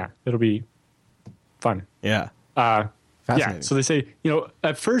 But yeah, it'll be fun. Yeah. Yeah, so they say,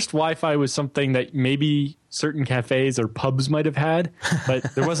 at first Wi-Fi was something that maybe certain cafes or pubs might have had, but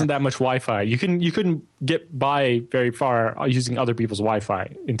there wasn't that much Wi-Fi. You couldn't get by very far using other people's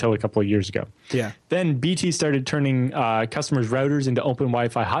Wi-Fi until a couple of years ago. Yeah. Then BT started turning customers' routers into open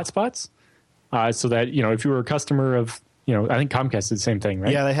Wi-Fi hotspots, so that if you were a customer of, I think Comcast did the same thing,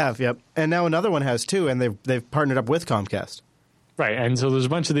 right? Yeah, they have. Yep. And now another one has too, and they've partnered up with Comcast. Right, and so there's a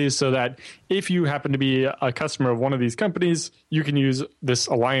bunch of these so that if you happen to be a customer of one of these companies, you can use this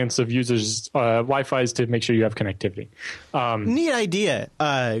alliance of users' Wi-Fi's to make sure you have connectivity. Neat idea.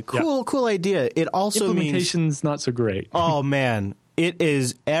 Cool idea. It also implementation's not so great. Oh, man. It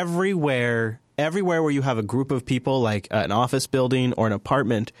is everywhere where you have a group of people, like an office building or an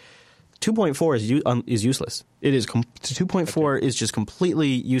apartment. 2.4 is useless. It is 2.4 is just completely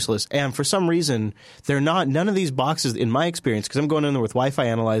useless. And for some reason, none of these boxes, in my experience, because I'm going in there with Wi-Fi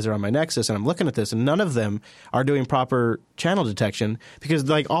Analyzer on my Nexus and I'm looking at this, and none of them are doing proper channel detection, because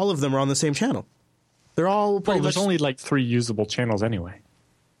like all of them are on the same channel. They're all there's only like 3 usable channels anyway.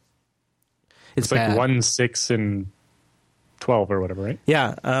 It's like 1, 6, and 12 or whatever, right?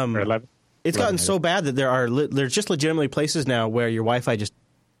 Yeah. Or 11. It's gotten so bad that there's just legitimately places now where your Wi-Fi just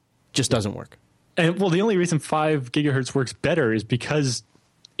doesn't work. And the only reason 5 gigahertz works better is because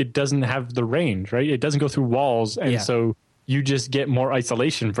it doesn't have the range, right? It doesn't go through walls, and so you just get more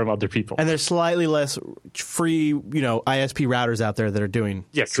isolation from other people. And there's slightly less free, ISP routers out there that are doing.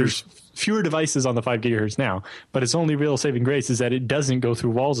 Yes, there's fewer devices on the 5 gigahertz now, but its only real saving grace is that it doesn't go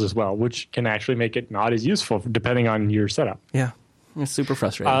through walls as well, which can actually make it not as useful depending on your setup. Yeah, it's super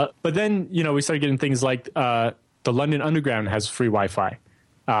frustrating. But then, we started getting things like the London Underground has free Wi-Fi.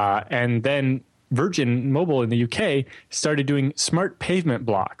 And then Virgin Mobile in the UK started doing smart pavement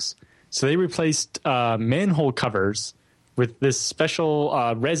blocks. So they replaced manhole covers with this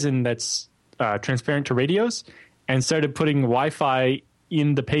special resin that's transparent to radios, and started putting Wi-Fi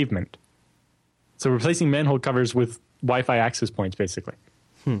in the pavement. So replacing manhole covers with Wi-Fi access points, basically.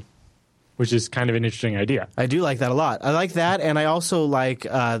 Which is kind of an interesting idea. I do like that a lot. I like that, and I also like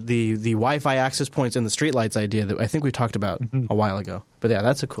the Wi-Fi access points and the streetlights idea that I think we talked about a while ago. But yeah,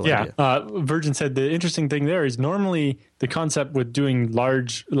 that's a cool idea. Virgin said the interesting thing there is normally the concept with doing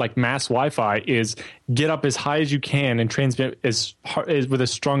large, like mass Wi-Fi is get up as high as you can and transmit with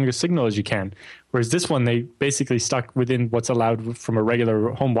as strong a signal as you can. Whereas this one, they basically stuck within what's allowed from a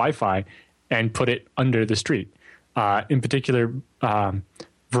regular home Wi-Fi and put it under the street. In particular,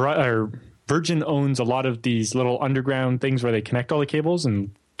 Virgin owns a lot of these little underground things where they connect all the cables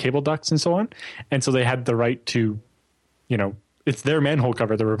and cable ducts and so on. And so they had the right to, it's their manhole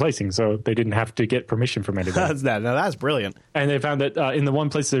cover they're replacing, so they didn't have to get permission from anybody. That's brilliant. And they found that in the one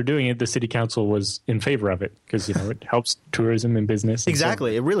place they're doing it, the city council was in favor of it because, it helps tourism and business.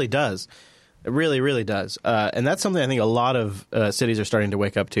 Exactly. It really does. It really, really does. And that's something I think a lot of cities are starting to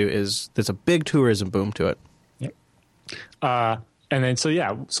wake up to is there's a big tourism boom to it. Yep. And then,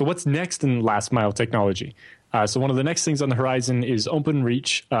 so what's next in last mile technology? So one of the next things on the horizon is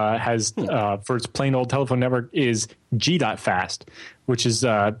OpenReach has, for its plain old telephone network, is G.fast, which is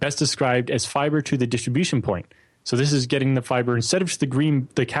best described as fiber to the distribution point. So this is getting the fiber, instead of just the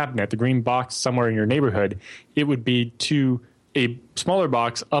green box somewhere in your neighborhood, it would be to a smaller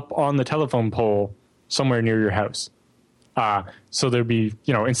box up on the telephone pole somewhere near your house. So there'd be,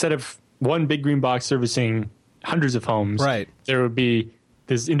 instead of one big green box servicing hundreds of homes, right, there would be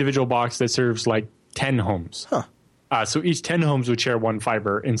this individual box that serves like 10 homes. So each 10 homes would share one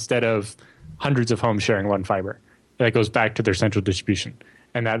fiber instead of hundreds of homes sharing one fiber. That goes back to their central distribution.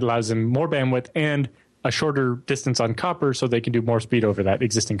 And that allows them more bandwidth and a shorter distance on copper so they can do more speed over that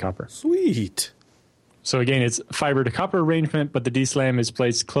existing copper. Sweet. So again, it's fiber to copper arrangement, but the DSLAM is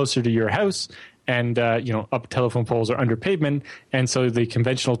placed closer to your house and, up telephone poles or under pavement. And so the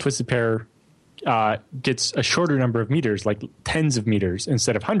conventional twisted pair gets a shorter number of meters, like tens of meters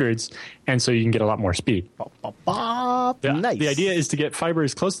instead of hundreds, and so you can get a lot more speed. Nice. The idea is to get fiber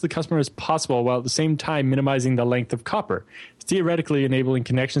as close to the customer as possible while at the same time minimizing the length of copper, theoretically enabling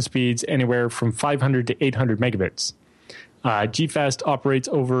connection speeds anywhere from 500 to 800 megabits. G.fast operates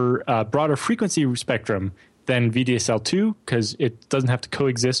over a broader frequency spectrum than VDSL2 because it doesn't have to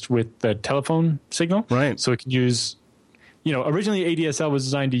coexist with the telephone signal. Right. So it can use... originally ADSL was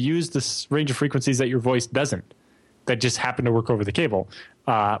designed to use this range of frequencies that your voice doesn't, that just happen to work over the cable.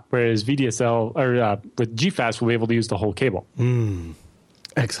 Whereas VDSL or with G.fast, we'll be able to use the whole cable.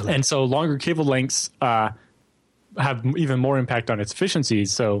 Excellent. And so longer cable lengths have even more impact on its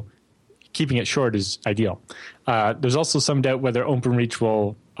efficiencies. So keeping it short is ideal. There's also some doubt whether OpenReach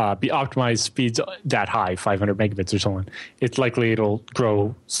will be optimized speeds that high, 500 megabits or so on. It's likely it'll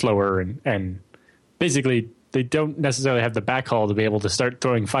grow slower and basically they don't necessarily have the backhaul to be able to start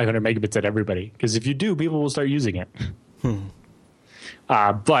throwing 500 megabits at everybody. Because if you do, people will start using it.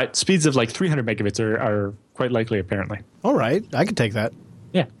 But speeds of like 300 megabits are quite likely, apparently. All right. I could take that.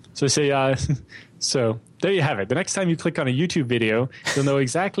 Yeah. So so there you have it. The next time you click on a YouTube video, you'll know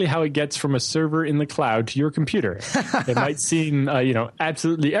exactly how it gets from a server in the cloud to your computer. It might seem,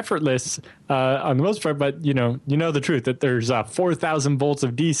 absolutely effortless on the most part, but you know the truth that there's 4,000 volts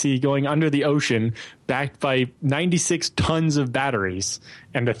of DC going under the ocean, backed by 96 tons of batteries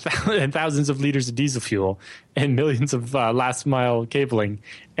and thousands of liters of diesel fuel and millions of last mile cabling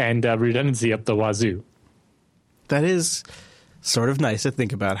and redundancy up the wazoo. That is sort of nice to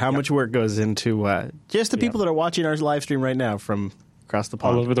think about how much work goes into just the people that are watching our live stream right now from across the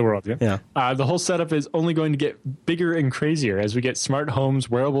pond. All over the world, yeah. The whole setup is only going to get bigger and crazier as we get smart homes,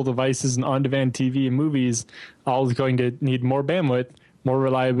 wearable devices, and on-demand TV and movies, all going to need more bandwidth, more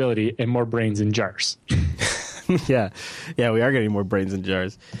reliability, and more brains in jars. Yeah, we are getting more brains in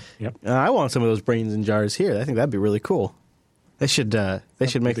jars. Yep. I want some of those brains in jars here. I think that'd be really cool. They should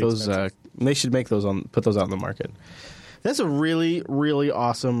make those. They should make those put those out in the market. That's a really, really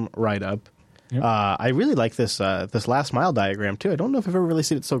awesome write-up. Yep. I really like this last mile diagram, too. I don't know if I've ever really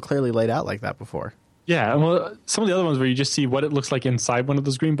seen it so clearly laid out like that before. Yeah, well, some of the other ones where you just see what it looks like inside one of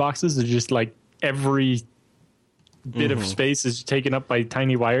those green boxes is just like every bit of space is taken up by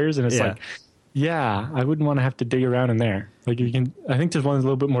tiny wires, and it's like, I wouldn't want to have to dig around in there. Like you can, I think there's one that's a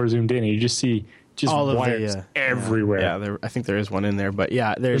little bit more zoomed in, and you just see just all wires everywhere. Yeah, I think there is one in there, but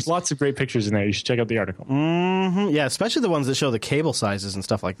there's lots of great pictures in there. You should check out the article. Mm-hmm. Yeah, especially the ones that show the cable sizes and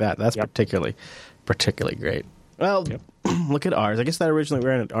stuff like that. That's particularly great. Well, look at ours. I guess that originally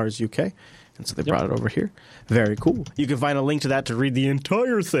ran at Ars UK, and so they brought it over here. Very cool. You can find a link to that to read the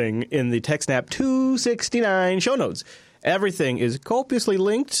entire thing in the TechSnap 269 show notes. Everything is copiously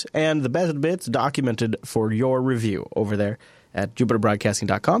linked, and the best bits documented for your review over there at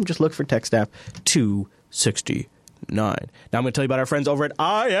JupiterBroadcasting.com. Just look for TechSnap 269. Now I'm going to tell you about our friends over at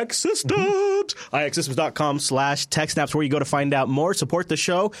iX Systems. iXsystems.com/TechSnaps, where you go to find out more, support the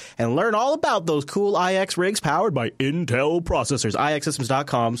show, and learn all about those cool iX rigs powered by Intel processors.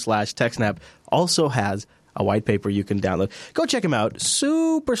 iXsystems.com/TechSnap also has a white paper you can download. Go check them out.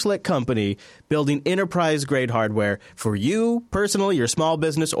 Super slick company building enterprise-grade hardware for you personally, your small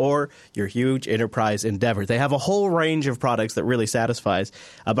business, or your huge enterprise endeavor. They have a whole range of products that really satisfies.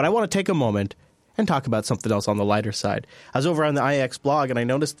 But I want to take a moment and talk about something else on the lighter side. I was over on the iX blog, and I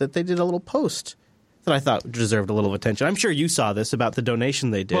noticed that they did a little post that I thought deserved a little attention. I'm sure you saw this about the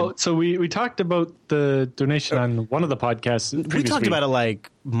donation they did. Well, so we talked about the donation on one of the podcasts. We talked about it like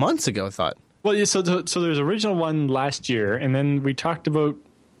months ago, I thought. Well, yeah, so there's an original one last year, and then we talked about,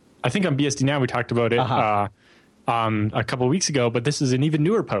 I think on BSD Now we talked about it a couple of weeks ago, but this is an even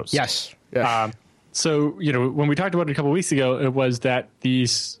newer post. Yes. So, when we talked about it a couple of weeks ago, it was that the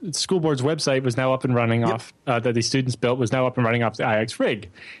school board's website was now up and running off, that the students built was now up and running off the iX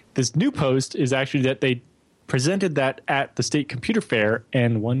rig. This new post is actually that they presented that at the state computer fair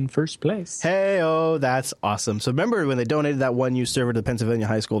and won first place. Hey, that's awesome. So remember when they donated that one U server to the Pennsylvania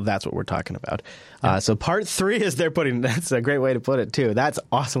High School? That's what we're talking about. So part 3 is they're putting, that's a great way to put it too. That's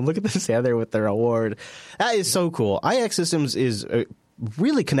awesome. Look at this there with their award. That is so cool. iX Systems is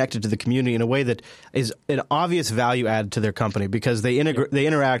really connected to the community in a way that is an obvious value add to their company because they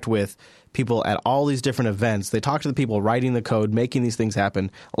interact with people at all these different events. They talk to the people writing the code, making these things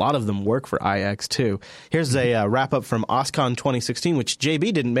happen. A lot of them work for iX too. Here's a wrap-up from OSCON 2016, which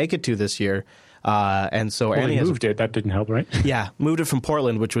JB didn't make it to this year. And so Annie moved it. That didn't help, right? Yeah, moved it from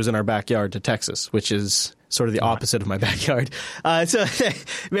Portland, which was in our backyard, to Texas, which is sort of the opposite of my backyard. So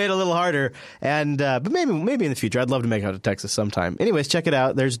made it a little harder. And but maybe in the future, I'd love to make it out to Texas sometime. Anyways, check it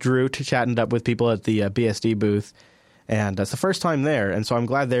out. There's Drew chatting up with people at the BSD booth. And it's the first time there, and so I'm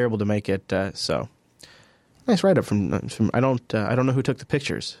glad they're able to make it. So nice write-up from I don't know who took the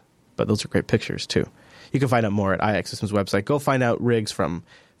pictures, but those are great pictures too. You can find out more at iX Systems website. Go find out rigs from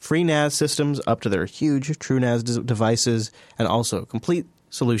FreeNAS systems up to their huge TrueNAS devices, and also complete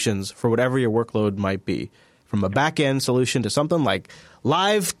solutions for whatever your workload might be. From a back-end solution to something like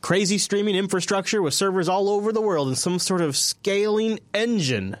live, crazy streaming infrastructure with servers all over the world and some sort of scaling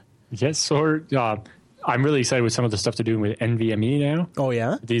engine. Yes, or I'm really excited with some of the stuff they're doing with NVMe now. Oh,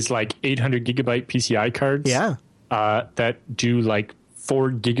 yeah? These like 800 gigabyte PCI cards. Yeah. That do like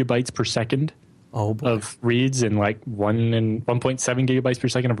 4 gigabytes per second of reads and like 1.7 gigabytes per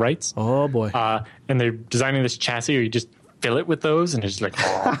second of writes. Oh, boy. And they're designing this chassis where you just fill it with those, and it's like,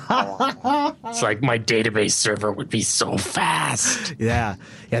 it's like my database server would be so fast. Yeah,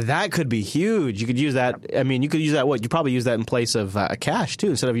 that could be huge. You could use that. I mean, you could use that. You probably use that in place of a cache too,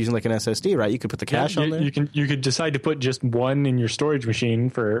 instead of using like an SSD, right? You could put the cache on there. You could decide to put just one in your storage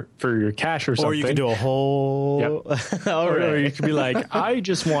machine for your cache or something. Or you could do a whole. Yep. Or you could be like, I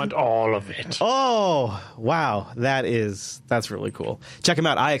just want all of it. Oh, wow, that's really cool. Check them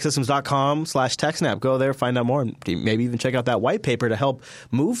out, ixsystems.com/TechSnap. Go there, find out more, and maybe even check out that white paper to help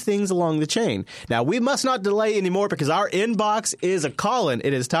move things along the chain. Now, we must not delay anymore because our inbox is a-calling.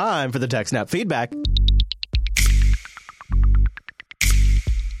 It is time for the TechSnap feedback.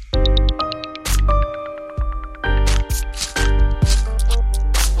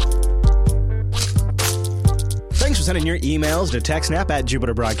 Thanks for sending your emails to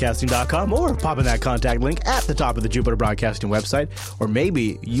techsnap@jupiterbroadcasting.com or popping that contact link at the top of the Jupiter Broadcasting website. Or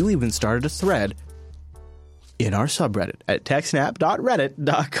maybe you even started a thread in our subreddit at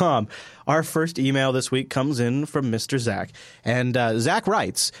techsnap.reddit.com. Our first email this week comes in from Mr. Zach. And Zach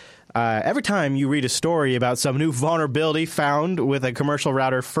writes, every time you read a story about some new vulnerability found with a commercial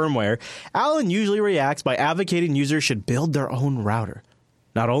router firmware, Alan usually reacts by advocating users should build their own router.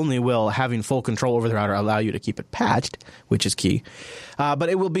 Not only will having full control over the router allow you to keep it patched, which is key, but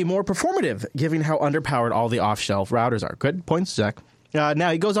it will be more performative, given how underpowered all the off-shelf routers are. Good points, Zach.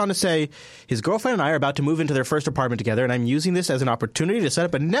 Now, he goes on to say, his girlfriend and I are about to move into their first apartment together, and I'm using this as an opportunity to set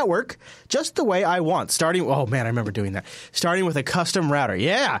up a network just the way I want. I remember doing that. Starting with a custom router.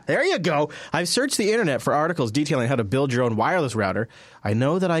 Yeah, there you go. I've searched the internet for articles detailing how to build your own wireless router. I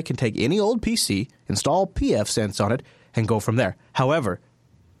know that I can take any old PC, install pfSense on it, and go from there. However,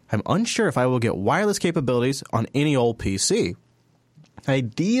 I'm unsure if I will get wireless capabilities on any old PC.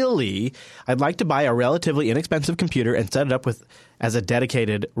 Ideally, I'd like to buy a relatively inexpensive computer and set it up as a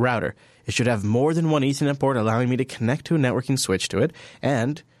dedicated router. It should have more than one Ethernet port, allowing me to connect to a networking switch to it.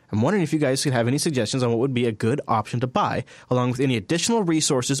 And I'm wondering if you guys could have any suggestions on what would be a good option to buy, along with any additional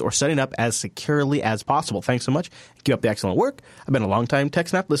resources or setting up as securely as possible. Thanks so much. Keep up the excellent work. I've been a long-time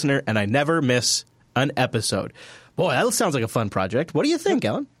TechSnap listener, and I never miss an episode. Boy, that sounds like a fun project. What do you think,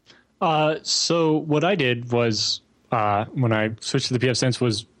 Alan? So what I did was when I switched to the pfSense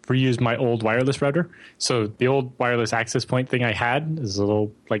was reuse my old wireless router. So the old wireless access point thing I had is a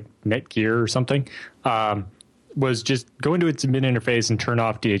little like Netgear or something. Was just go into its admin interface and turn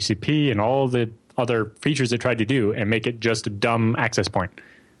off DHCP and all the other features it tried to do and make it just a dumb access point.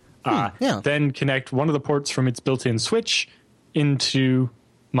 Then connect one of the ports from its built-in switch into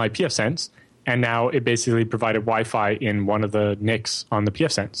my pfSense, and now it basically provided Wi-Fi in one of the NICs on the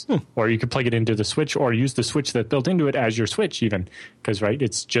pfSense. Or you could plug it into the switch or use the switch that's built into it as your switch even, because, right,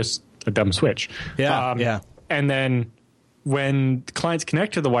 it's just a dumb switch. And then when clients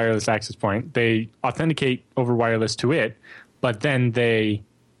connect to the wireless access point, they authenticate over wireless to it, but then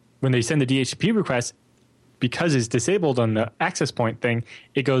when they send the DHCP request, because it's disabled on the access point thing,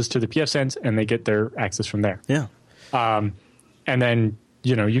 it goes to the pfSense and they get their access from there. Yeah. And then,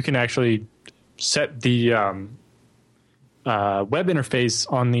 you can actually set the web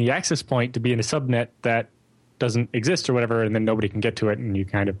interface on the access point to be in a subnet that doesn't exist or whatever, and then nobody can get to it, and you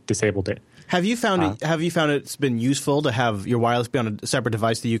kind of disabled it. Have you found it's been useful to have your wireless be on a separate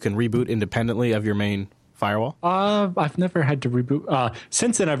device that you can reboot independently of your main firewall? I've never had to reboot.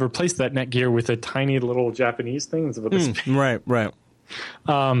 Since then, I've replaced that Netgear with a tiny little Japanese thing. Right.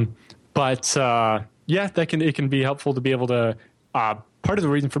 But it can be helpful to be able to. Part of the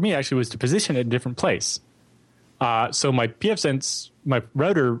reason for me actually was to position it in a different place. So my pfSense, my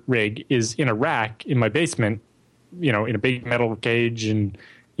router rig is in a rack in my basement, in a big metal cage, and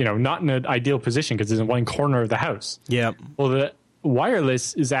not in an ideal position because it's in one corner of the house. Yeah. Well, the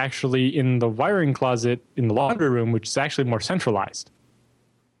wireless is actually in the wiring closet in the laundry room, which is actually more centralized.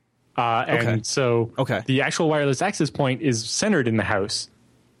 And so the actual wireless access point is centered in the house,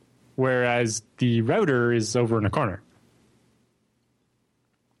 whereas the router is over in a corner.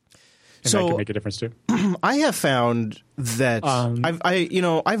 And that can make a difference too. I have found that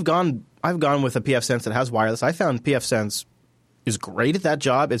I've gone with a pfSense that has wireless. I found pfSense is great at that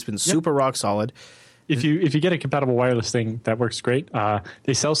job. It's been super rock solid. If you get a compatible wireless thing, that works great.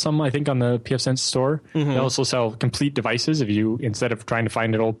 They sell some, I think, on the pfSense store. They also sell complete devices. If you, instead of trying to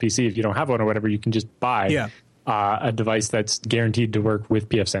find an old PC, if you don't have one or whatever, you can just buy a device that's guaranteed to work with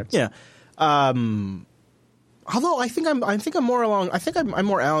pfSense. Yeah. Although I'm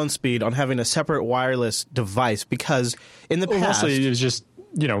more Allen speed on having a separate wireless device, because in the past, mostly it's just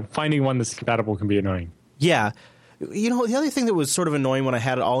finding one that's compatible can be annoying. Yeah. The other thing that was sort of annoying when I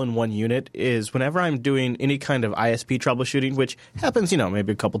had it all in one unit is whenever I'm doing any kind of ISP troubleshooting, which happens,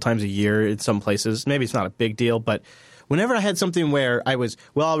 maybe a couple times a year in some places. Maybe it's not a big deal, but whenever I had something where I was,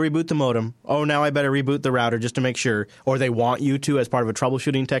 I'll reboot the modem. Oh, now I better reboot the router just to make sure, or they want you to as part of a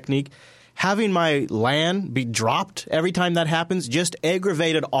troubleshooting technique. Having my LAN be dropped every time that happens just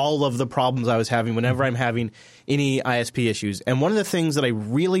aggravated all of the problems I was having whenever I'm having any ISP issues. And one of the things that I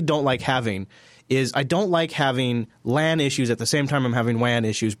really don't like having is I don't like having LAN issues at the same time I'm having WAN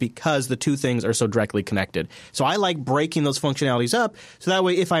issues, because the two things are so directly connected. So I like breaking those functionalities up, so that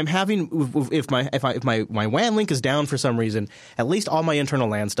way if my WAN link is down for some reason, at least all my internal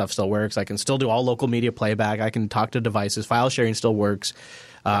LAN stuff still works. I can still do all local media playback. I can talk to devices. File sharing still works.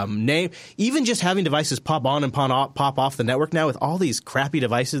 Even just having devices pop on and pop off the network now with all these crappy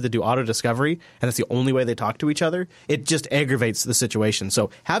devices that do auto discovery, and that's the only way they talk to each other, it just aggravates the situation. So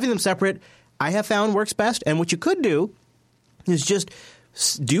having them separate, I have found works best. And what you could do is just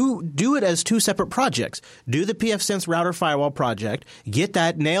do it as two separate projects. Do the pfSense router firewall project, get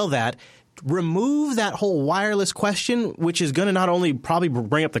that, nail that. Remove that whole wireless question, which is going to not only probably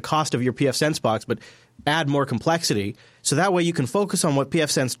bring up the cost of your pfSense box, but add more complexity. So that way you can focus on what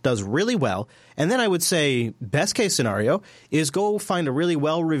pfSense does really well. And then I would say best case scenario is go find a really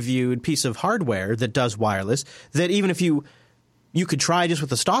well-reviewed piece of hardware that does wireless, that even if you could try just with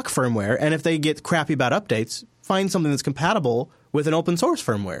the stock firmware, and if they get crappy about updates, find something that's compatible with an open source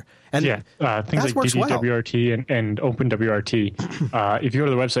firmware. And things like DDWRT and OpenWRT. If you go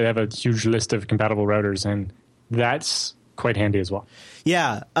to the website, they have a huge list of compatible routers, and that's quite handy as well.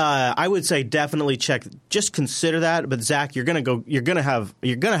 Yeah, I would say definitely check. Just consider that. But Zach, you're gonna have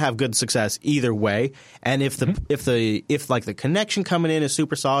good success either way. And if the connection coming in is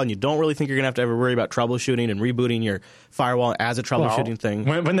super solid, and you don't really think you're gonna have to ever worry about troubleshooting and rebooting your firewall as a troubleshooting thing.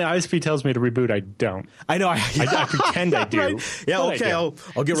 When the ISP tells me to reboot, I don't. I know. I pretend I do. Right. Yeah. Okay. I'll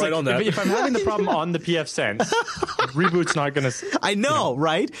get right on that. If I'm having the problem on the pFSense, reboot's not gonna. I know,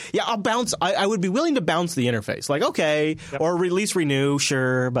 right? Yeah. I'll bounce. I would be willing to bounce the interface. Like, okay, or release renew.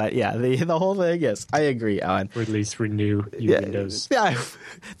 Sure, but yeah, the whole thing. Yes, I agree, Alan. Release, renew, Windows. Yeah,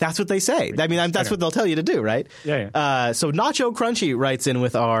 that's what they say. I mean, that's what they'll tell you to do, right? Yeah. So Nacho Crunchy writes in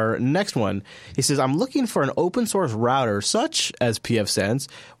with our next one. He says, "I'm looking for an open source router such as pfSense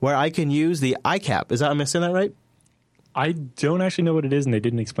where I can use the iCap." Am I saying that right? I don't actually know what it is, and they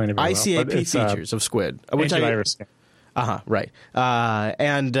didn't explain it very well. ICAP features of Squid, which antivirus scan. Right.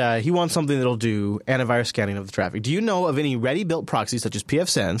 And he wants something that'll do antivirus scanning of the traffic. Do you know of any ready-built proxies such as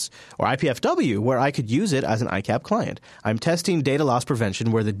pfSense or IPFW where I could use it as an ICAP client? I'm testing data loss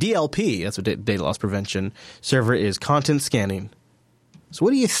prevention where the DLP, that's what data loss prevention server is, content scanning. So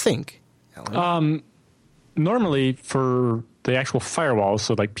what do you think, Alan? Normally, for the actual firewall,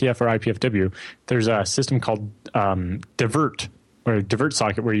 so like PF or IPFW, there's a system called divert, or a divert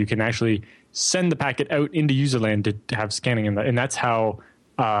socket, where you can actually send the packet out into userland to have scanning in that. And that's how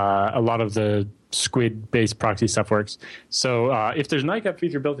a lot of the Squid-based proxy stuff works. So if there's an ICAP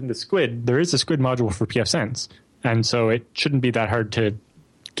feature built into Squid, there is a Squid module for pfSense. And so it shouldn't be that hard to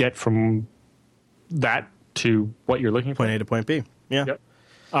get from that to what you're looking for. Point A to point B. Yeah.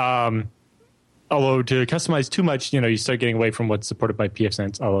 Yep. Although to customize too much, you start getting away from what's supported by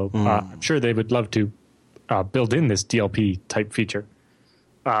pfSense. Although I'm sure they would love to build in this DLP type feature.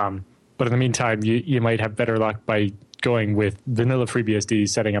 But in the meantime, you might have better luck by going with vanilla FreeBSD,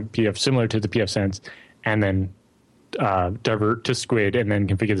 setting up PF similar to the pfSense, and then divert to Squid, and then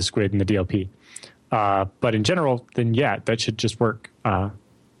configure the Squid and the DLP. But in general, then that should just work.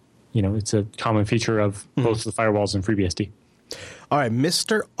 It's a common feature of both the firewalls and FreeBSD. All right,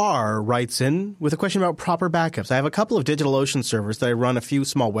 Mr. R writes in with a question about proper backups. I have a couple of DigitalOcean servers that I run a few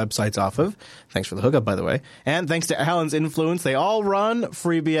small websites off of. Thanks for the hookup, by the way. And thanks to Alan's influence, they all run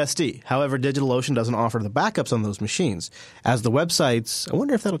FreeBSD. However, DigitalOcean doesn't offer the backups on those machines. As the websites, I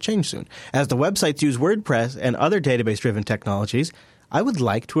wonder if that'll change soon. As the websites use WordPress and other database-driven technologies, I would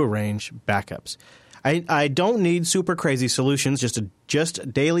like to arrange backups. I don't need super crazy solutions,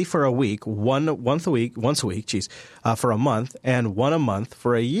 just daily for a week, once a week, for a month, and one a month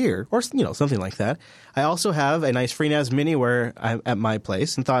for a year, or something like that. I also have a nice FreeNAS Mini where I'm at my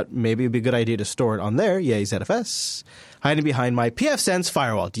place and thought maybe it'd be a good idea to store it on there. Yay, ZFS. Hiding behind my pfSense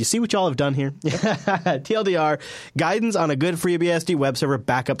firewall. Do you see what y'all have done here? TLDR, guidance on a good FreeBSD web server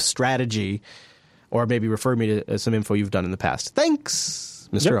backup strategy, or maybe refer me to some info you've done in the past. Thanks,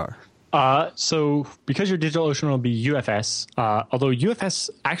 Mr. R. So because your DigitalOcean will be UFS, although UFS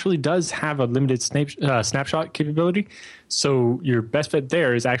actually does have a limited snapshot capability, so your best bet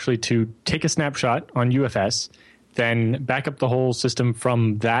there is actually to take a snapshot on UFS, then back up the whole system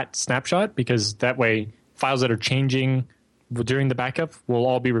from that snapshot, because that way files that are changing during the backup will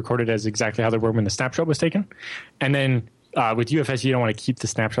all be recorded as exactly how they were when the snapshot was taken. And then with UFS, you don't want to keep the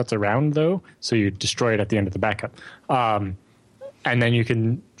snapshots around, though, so you destroy it at the end of the backup. And then you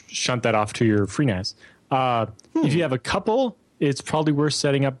can shunt that off to your FreeNAS. If you have a couple, it's probably worth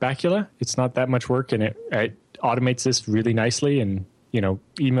setting up Bacula. It's not that much work, and it automates this really nicely, and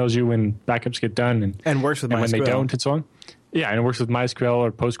emails you when backups get done, and works with MySQL. When they don't, and so on. Yeah, and it works with MySQL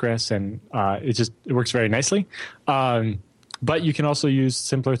or Postgres, and it works very nicely. But you can also use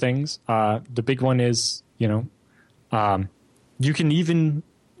simpler things. The big one is you can even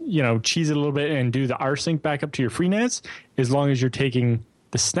cheese it a little bit and do the rsync backup to your FreeNAS, as long as you're taking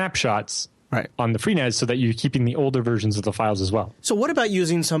the snapshots on the FreeNAS so that you're keeping the older versions of the files as well. So what about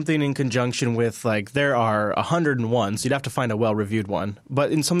using something in conjunction with, there are 101, so you'd have to find a well-reviewed one,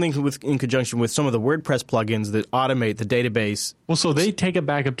 but in conjunction with some of the WordPress plugins that automate the database? Well, so they take a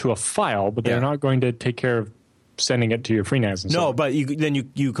backup to a file, but they're not going to take care of sending it to your FreeNAS. And so on. But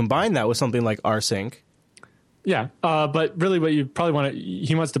you combine that with something like rsync. Yeah, but really what you probably want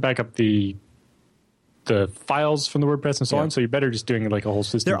he wants to back up the files from the WordPress and so on, so you're better just doing like a whole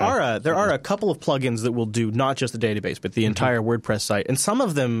system. There are a couple of plugins that will do not just the database, but the entire WordPress site. And some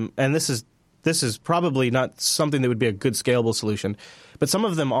of them, and this is probably not something that would be a good scalable solution, but some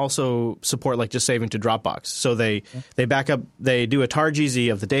of them also support just saving to Dropbox. So they back up, they do a tar gz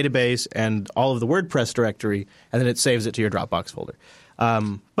of the database and all of the WordPress directory, and then it saves it to your Dropbox folder.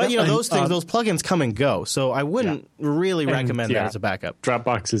 But those things, those plugins come and go, so I wouldn't really recommend that as a backup.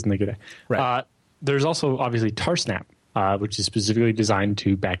 Dropbox isn't a good idea. Right. There's also obviously Tarsnap, which is specifically designed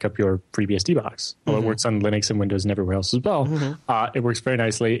to back up your FreeBSD box. Well, it works on Linux and Windows and everywhere else as well. It works very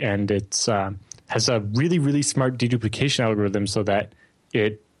nicely, and it has a really, really smart deduplication algorithm so that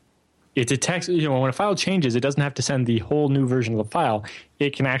it detects, when a file changes, it doesn't have to send the whole new version of the file.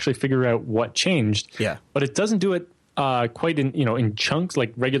 It can actually figure out what changed. Yeah. But it doesn't do it quite in chunks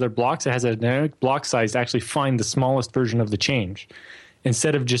like regular blocks. It has a dynamic block size to actually find the smallest version of the change,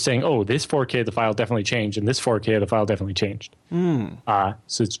 instead of just saying, oh, this 4K of the file definitely changed and this 4K of the file definitely changed.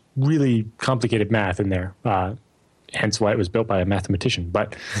 So it's really complicated math in there, hence why it was built by a mathematician.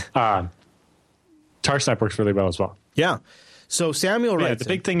 But Tarsnap works really well as well. Yeah. So Samuel writes, the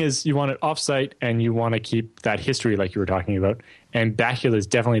big thing is you want it offsite and you want to keep that history like you were talking about. And Bacula is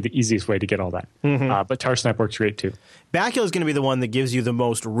definitely the easiest way to get all that. But Tarsnap works great too. Bacula is going to be the one that gives you the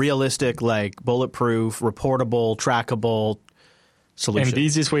most realistic, like bulletproof, reportable, trackable solution. And the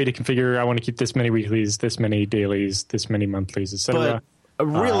easiest way to configure, I want to keep this many weeklies, this many dailies, this many monthlies, etc. But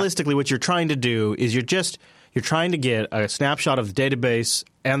realistically, what you're trying to do is you're trying to get a snapshot of the database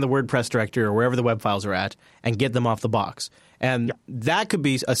and the WordPress directory or wherever the web files are at and get them off the box. And that could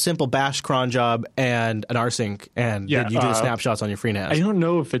be a simple bash cron job and an rsync, and you do the snapshots on your FreeNAS. I don't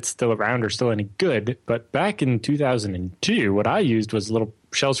know if it's still around or still any good, but back in 2002, what I used was a little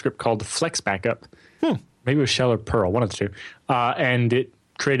shell script called Flex Backup. Maybe it was Shell or Perl, one of the two. And it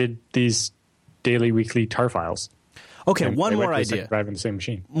created these daily, weekly tar files. Okay, one more idea. Drive in the same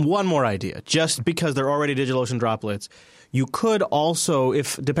machine. One more idea. Just because they're already DigitalOcean droplets, you could also,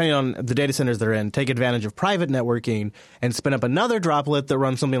 if depending on the data centers they're in, take advantage of private networking and spin up another droplet that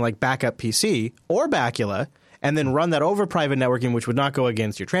runs something like Backup PC or Bacula, and then run that over private networking, which would not go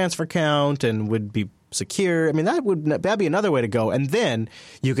against your transfer count and would be secure. I mean, that'd be another way to go. And then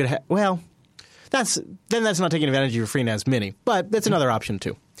you could that's not taking advantage of your FreeNAS Mini, but that's another option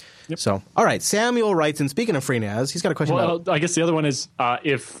too. Yep. So, all right, Samuel writes, and speaking of FreeNAS, he's got a question about... I guess the other one is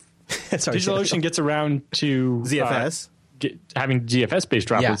if DigitalOcean gets around to... ZFS? Having GFS-based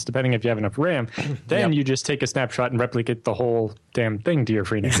droplets, depending if you have enough RAM, then you just take a snapshot and replicate the whole damn thing to your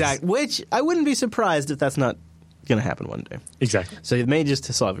FreeNAS. Exactly, which I wouldn't be surprised if that's not going to happen one day. Exactly. So it may just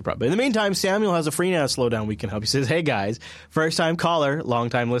solve your problem. But in the meantime, Samuel has a FreeNAS slowdown we can help. He says, hey guys, first-time caller,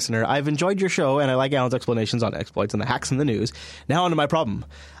 long-time listener. I've enjoyed your show, and I like Alan's explanations on exploits and the hacks in the news. Now on to my problem.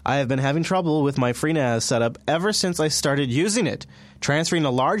 I have been having trouble with my FreeNAS setup ever since I started using it. Transferring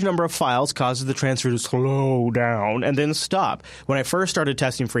a large number of files causes the transfer to slow down and then stop. When I first started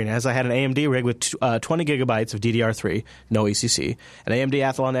testing FreeNAS, I had an AMD rig with 20 gigabytes of DDR3, no ECC, an AMD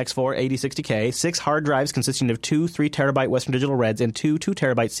Athlon X4 8060K, 6 hard drives consisting of 2 3-terabyte Western Digital Reds and 2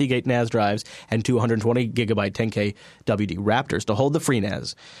 2-terabyte Seagate NAS drives, and 220 gigabyte 10K WD Raptors to hold the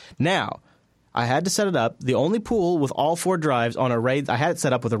FreeNAS. Now, I had to set it up. The only pool with all 4 drives on a RAID, I had it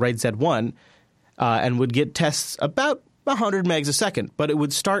set up with a RAID Z1 and would get tests about 100 megs a second, but it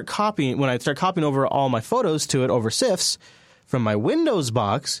would start copying, when I'd start copying over all my photos to it over CIFS from my Windows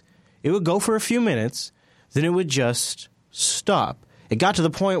box, it would go for a few minutes, then it would just stop. It got to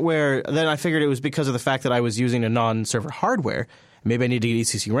the point where then I figured it was because of the fact that I was using a non-server hardware. Maybe I need to get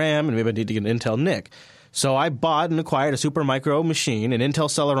ECC RAM, and maybe I need to get an Intel NIC. So I bought and acquired a Supermicro machine, an Intel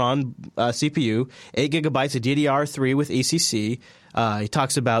Celeron CPU, 8 gigabytes of DDR3 with ECC. He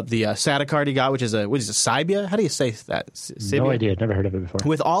talks about the SATA card he got, which is a Sybia? How do you say that? Sybia? No idea. Never heard of it before.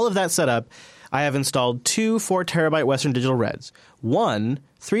 With all of that set up, I have installed 2 4-terabyte Western Digital Reds, 1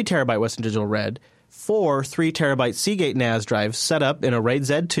 3-terabyte Western Digital Red, 4 3-terabyte Seagate NAS drives set up in a RAID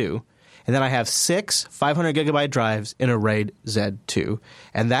Z2, and then I have 6 500-gigabyte drives in a RAID Z2,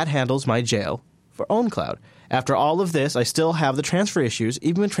 and that handles my jail for OwnCloud. After all of this, I still have the transfer issues,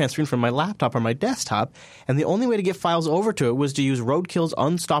 even when transferring from my laptop or my desktop, and the only way to get files over to it was to use Roadkill's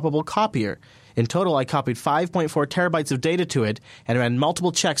Unstoppable Copier. In total, I copied 5.4 terabytes of data to it and ran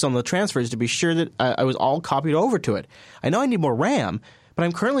multiple checks on the transfers to be sure that I was all copied over to it. I know I need more RAM, but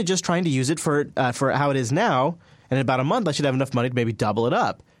I'm currently just trying to use it for how it is now, and in about a month I should have enough money to maybe double it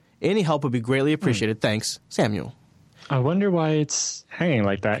up. Any help would be greatly appreciated. Thanks, Samuel. I wonder why it's hanging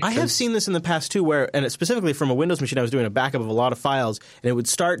like that. I have seen this in the past too, where, and specifically from a Windows machine, I was doing a backup of a lot of files, and it would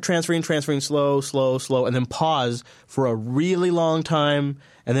start transferring slow, and then pause for a really long time,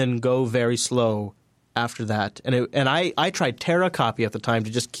 and then go very slow after that. And I tried TerraCopy at the time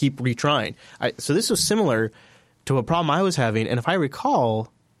to just keep retrying. So this was similar to a problem I was having, and if I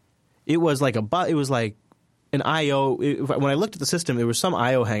recall, it was like an I/O. When I looked at the system, there was some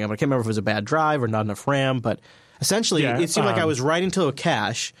I/O hang-up. I can't remember if it was a bad drive or not enough RAM, but essentially, it seemed like I was writing to a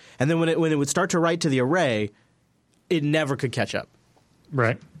cache, and then when it would start to write to the array, it never could catch up.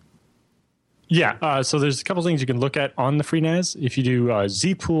 Right. Yeah, so there's a couple things you can look at on the FreeNAS. If you do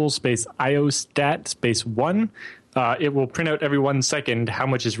zpool space iostat space 1, it will print out every 1 second how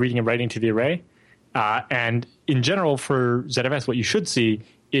much is reading and writing to the array. And in general, for ZFS, what you should see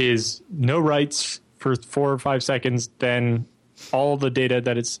is no writes for 4 or 5 seconds, then all the data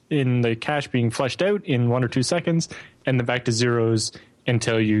that is in the cache being flushed out in 1 or 2 seconds, and then back to zeros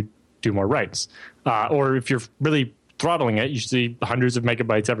until you do more writes. Or if you're really throttling it, you should see hundreds of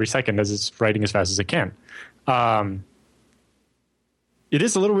megabytes every second as it's writing as fast as it can. It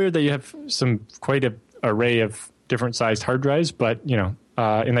is a little weird that you have quite an array of different sized hard drives, but in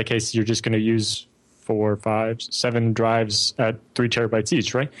that case, you're just going to use 4, 5, 7 drives at 3 terabytes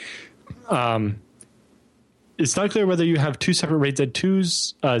each, right? it's not clear whether you have two separate RAID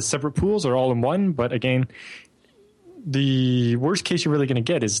Z2s, separate pools, or all in one. But again, the worst case you're really going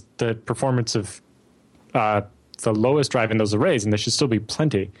to get is the performance of the lowest drive in those arrays, and there should still be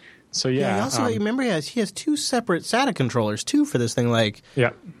plenty. So yeah. He also remember he has two separate SATA controllers too for this thing. Like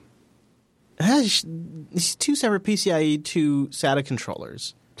yeah, it has two separate PCIe 2 SATA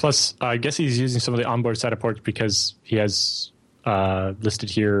controllers. Plus, I guess he's using some of the onboard SATA ports because he has listed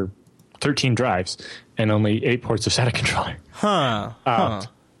here 13 drives and only 8 ports of SATA controller.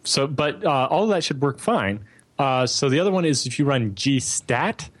 So, but all of that should work fine. So the other one is if you run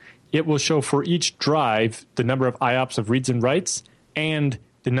gstat, it will show for each drive the number of IOPS of reads and writes and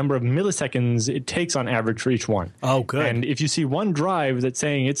the number of milliseconds it takes on average for each one. Oh, good. And if you see one drive that's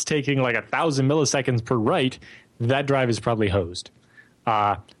saying it's taking like 1,000 milliseconds per write, that drive is probably hosed.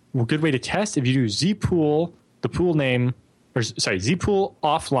 A good way to test, if you do zpool, the pool name, or sorry, zpool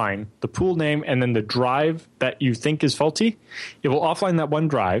offline, the pool name, and then the drive that you think is faulty, it will offline that one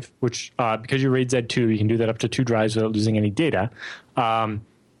drive, which because you RAID Z2, you can do that up to 2 drives without losing any data.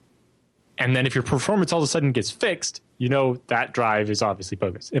 And then if your performance all of a sudden gets fixed, you know that drive is obviously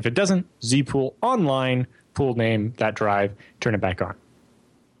bogus. If it doesn't, zpool online, pool name, that drive, turn it back on.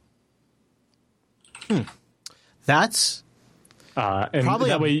 That's and probably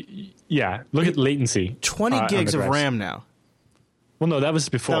that way, yeah, look at latency. 20 gigs of RAM now. Well, no, that was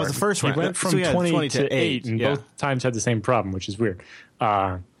before. That was the first one. He went from 20 to 8, and both times had the same problem, which is weird.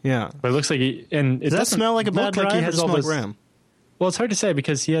 Yeah. But it looks like it does that smell like a bad drive, or does it smell like RAM? Well, it's hard to say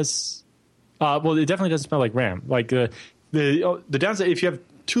because he has... well, it definitely doesn't smell like RAM. Like the downside, if you have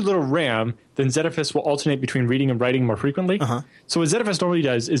too little RAM, then ZFS will alternate between reading and writing more frequently. So what ZFS normally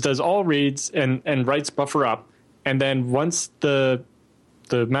does is does all reads and writes buffer up, and then once the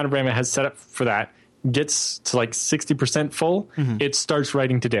amount of RAM it has set up for that gets to like 60% full, it starts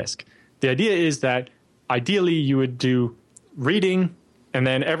writing to disk. The idea is that ideally you would do reading, and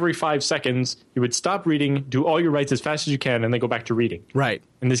then every 5 seconds you would stop reading, do all your writes as fast as you can, and then go back to reading. Right.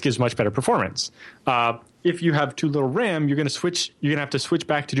 And this gives much better performance. If you have too little RAM, you're going to have to switch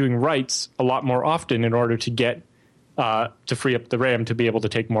back to doing writes a lot more often in order to get to free up the RAM to be able to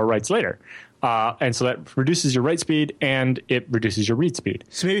take more writes later. And so that reduces your write speed and it reduces your read speed.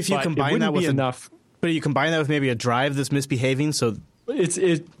 So maybe if you combine that with enough, but you combine that with maybe a drive that's misbehaving. So it's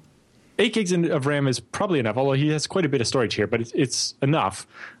 8 gigs of RAM is probably enough. Although he has quite a bit of storage here, but it's enough.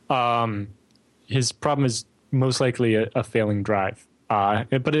 His problem is most likely a failing drive.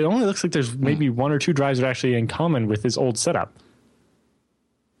 But it only looks like there's maybe 1 or 2 drives that are actually in common with his old setup,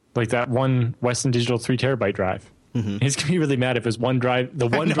 like that one Western Digital 3 terabyte drive. He's going to be really mad if his one drive, the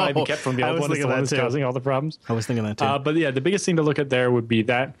one drive he kept from the old one, is the one that's causing all the problems. I was thinking that too. But yeah, the biggest thing to look at there would be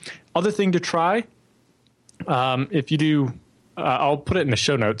that. Other thing to try, if you do, I'll put it in the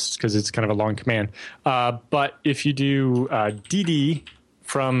show notes because it's kind of a long command. But if you do dd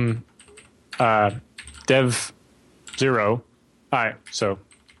from dev 0, all right, so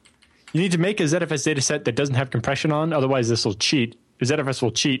you need to make a ZFS dataset that doesn't have compression on, otherwise this will cheat. ZFS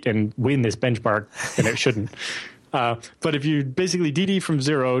will cheat and win this benchmark, and it shouldn't. But if you basically dd from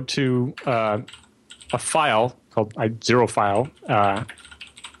 0 to a file called 0 file,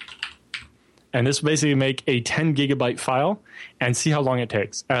 and this will basically make a 10 gigabyte file and see how long it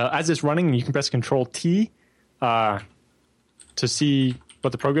takes. As it's running, you can press Control T to see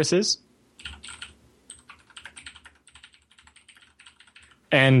what the progress is.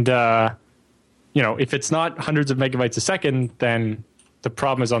 And, if it's not hundreds of megabytes a second, then the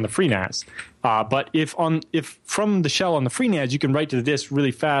problem is on the FreeNAS. But if from the shell on the FreeNAS, you can write to the disk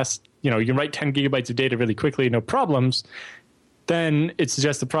really fast, you can write 10 gigabytes of data really quickly, no problems, then it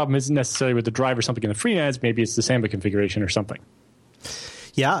suggests the problem isn't necessarily with the drive or something in the FreeNAS. Maybe it's the Samba configuration or something.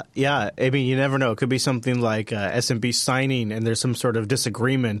 Yeah. I mean, you never know. It could be something like SMB signing, and there's some sort of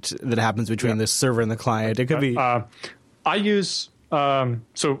disagreement that happens between the server and the client. It could be. I use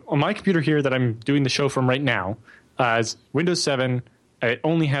so on my computer here that I'm doing the show from right now, as Windows 7. It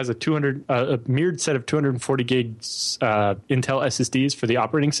only has a mirrored set of 240 gigs Intel SSDs for the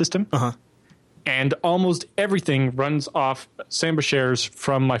operating system. And almost everything runs off Samba shares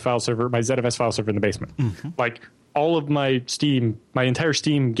from my file server, my ZFS file server in the basement. Like all of my entire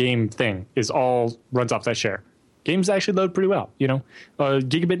Steam game thing runs off that share. Games actually load pretty well.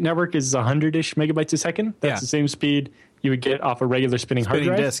 Gigabit network is 100-ish megabytes a second. That's the same speed you would get off a regular spinning hard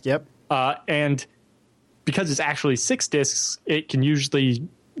drive. Disk, yep. And because it's actually 6 disks, it can usually,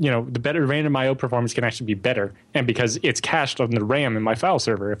 the better random I/O performance can actually be better. And because it's cached on the RAM in my file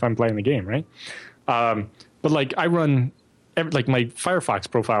server if I'm playing the game, right? But like I run, my Firefox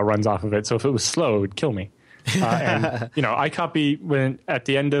profile runs off of it. So if it was slow, it would kill me. And I copy at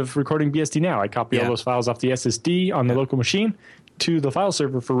the end of recording BSD Now, I copy all those files off the SSD on the local machine to the file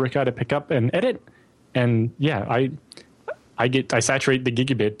server for Ricka to pick up and edit. And I saturate the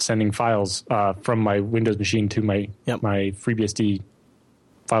gigabit sending files from my Windows machine to my FreeBSD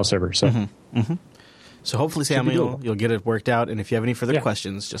file server. So, So hopefully, Samuel, you'll get it worked out. And if you have any further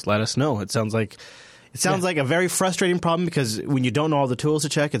questions, just let us know. It sounds like a very frustrating problem because when you don't know all the tools to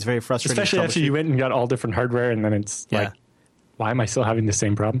check, it's very frustrating. Especially after you went and got all different hardware, and then it's like, why am I still having the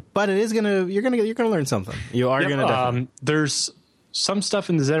same problem? But it is you're gonna learn something. You are gonna. There's some stuff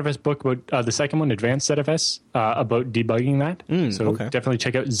in the ZFS book about the second one, Advanced ZFS, about debugging that. Definitely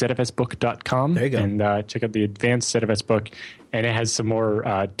check out zfsbook.com. There you go. And check out the Advanced ZFS book. And it has some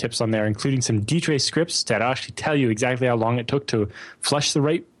more tips on there, including some dtrace scripts that actually tell you exactly how long it took to flush the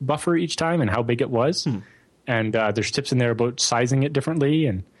right buffer each time and how big it was. And there's tips in there about sizing it differently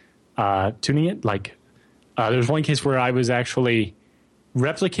and tuning it. Like there's one case where I was actually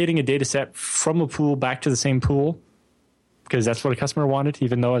replicating a data set from a pool back to the same pool, because that's what a customer wanted,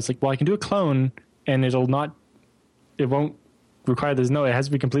 even though I was like, well, I can do a clone and it won't require this. No, it has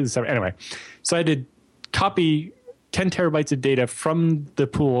to be completely separate. Anyway, so I had to copy 10 terabytes of data from the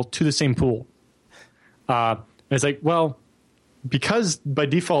pool to the same pool. It's like, well, because by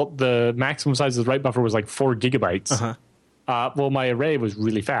default, the maximum size of the write buffer was like 4 gigabytes. Well, my array was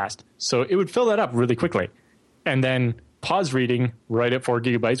really fast. So it would fill that up really quickly. And then pause reading right at 4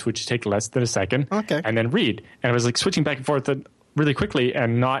 gigabytes, which would take less than a second, and then read. And it was like switching back and forth really quickly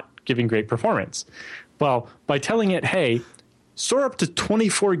and not giving great performance. Well, by telling it, hey, store up to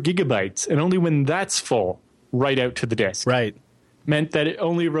 24 gigabytes, and only when that's full, write out to the disk. Right. Meant that it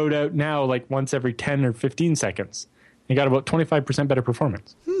only wrote out now like once every 10 or 15 seconds. You got about 25% better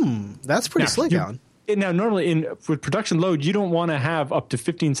performance. That's pretty slick, Alan. Now, normally with production load, you don't want to have up to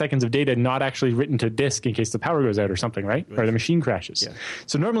 15 seconds of data not actually written to disk in case the power goes out or something, right? Or the machine crashes. Yeah.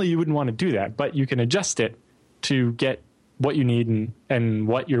 So normally you wouldn't want to do that, but you can adjust it to get what you need and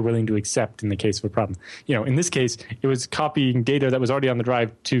what you're willing to accept in the case of a problem. In this case, it was copying data that was already on the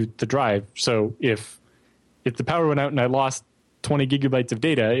drive to the drive. So if the power went out and I lost 20 gigabytes of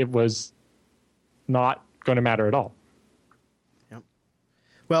data, it was not going to matter at all.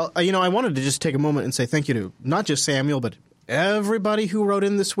 Well, I wanted to just take a moment and say thank you to not just Samuel, but everybody who wrote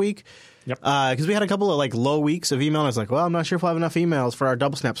in this week. Because we had a couple of low weeks of email. And I was like, well, I'm not sure if we'll have enough emails for our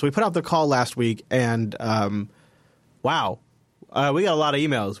double snap. So we put out the call last week, and wow, we got a lot of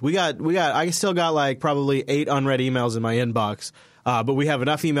emails. I still got probably 8 unread emails in my inbox. But we have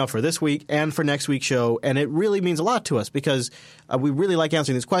enough email for this week and for next week's show, and it really means a lot to us because we really like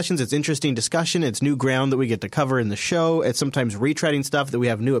answering these questions. It's interesting discussion. It's new ground that we get to cover in the show. It's sometimes retreading stuff that we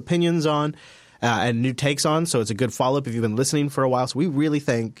have new opinions on and new takes on, so it's a good follow-up if you've been listening for a while. So we really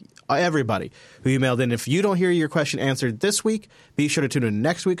thank everybody who emailed in. If you don't hear your question answered this week, be sure to tune in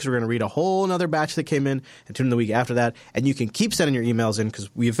next week because we're going to read a whole other batch that came in and tune in the week after that. And you can keep sending your emails in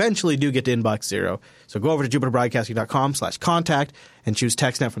because we eventually do get to inbox 0. So go over to jupiterbroadcasting.com/contact and choose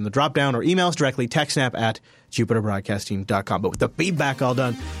TechSnap from the drop-down or email us directly, techsnap@jupiterbroadcasting.com. But with the feedback all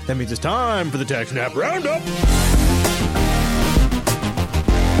done, that means it's time for the TechSnap Roundup.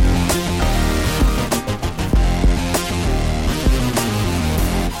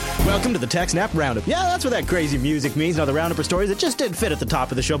 Welcome to the TechSnap Roundup. Yeah, that's what that crazy music means. Now, the Roundup are stories that just didn't fit at the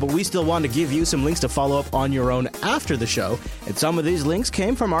top of the show, but we still want to give you some links to follow up on your own after the show. And some of these links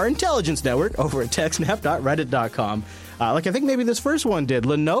came from our intelligence network over at techsnap.reddit.com. I think maybe this first one did.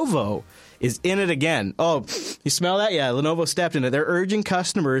 Lenovo is in it again. Oh, you smell that? Yeah, Lenovo stepped in it. They're urging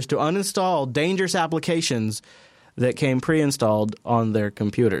customers to uninstall dangerous applications that came pre-installed on their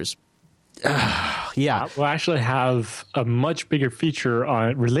computers. Yeah. We'll actually have a much bigger feature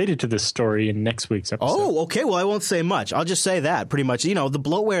related to this story in next week's episode. Oh, okay. Well, I won't say much. I'll just say that pretty much. The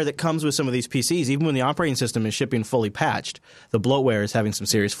bloatware that comes with some of these PCs, even when the operating system is shipping fully patched, the bloatware is having some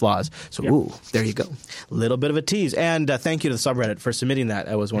serious flaws. So, ooh, there you go. A little bit of a tease. And thank you to the subreddit for submitting that.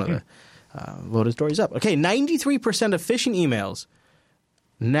 That was one of the voted stories up. Okay, 93% of phishing emails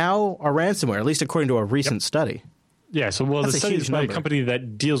now are ransomware, at least according to a recent study. Yeah, so the study is by a company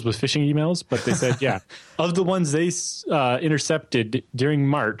that deals with phishing emails, but they said, of the ones they intercepted during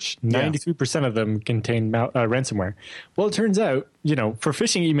March, 93% of them contained ransomware. Well, it turns out, for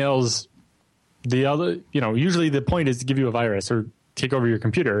phishing emails, usually the point is to give you a virus or take over your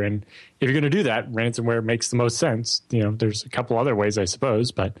computer. And if you're going to do that, ransomware makes the most sense. There's a couple other ways, I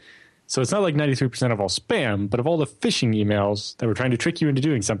suppose, but so it's not like 93% of all spam, but of all the phishing emails that were trying to trick you into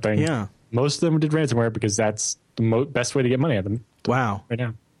doing something, most of them did ransomware because that's the best way to get money at them. Wow. Right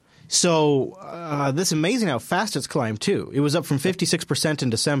now. So this is amazing how fast it's climbed, too. It was up from 56% in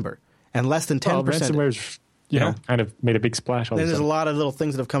December and less than 10%. Ransomware is kind of made a big splash. And there's a lot of little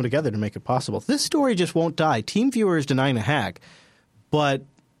things that have come together to make it possible. This story just won't die. TeamViewer is denying a hack, but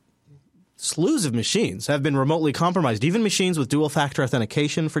slews of machines have been remotely compromised, even machines with dual-factor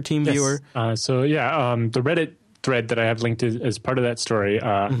authentication for TeamViewer. Yes. The Reddit thread that I have linked as part of that story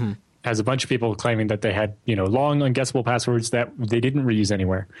has a bunch of people claiming that they had, long, unguessable passwords that they didn't reuse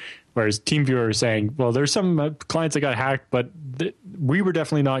anywhere. Whereas TeamViewer is saying, well, there's some clients that got hacked, but we were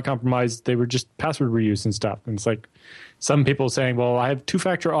definitely not compromised. They were just password reuse and stuff. And it's like some people saying, well, I have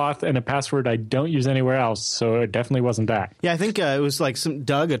two-factor auth and a password I don't use anywhere else, so it definitely wasn't that. Yeah, I think it was like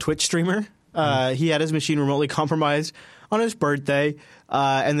Doug, a Twitch streamer. He had his machine remotely compromised on his birthday,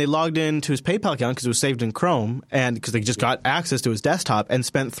 and they logged into his PayPal account because it was saved in Chrome, and because they just got access to his desktop and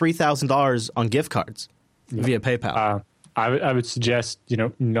spent $3,000 on gift cards via PayPal. I would suggest,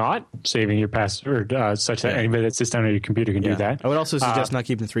 not saving your password such that anybody that sits down on your computer can do that. I would also suggest not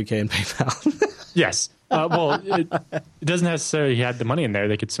keeping $3K in PayPal. Yes. It doesn't necessarily have the money in there.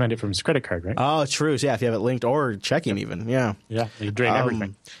 They could spend it from his credit card, right? Oh, true. So, if you have it linked or checking even. Yeah. Yeah, you drain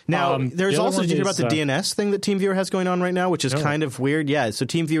everything. Now, there's also, did you hear about the DNS thing that TeamViewer has going on right now, which is kind of weird? Yeah, so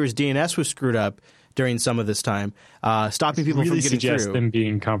TeamViewer's DNS was screwed up during some of this time, stopping people from getting through. Them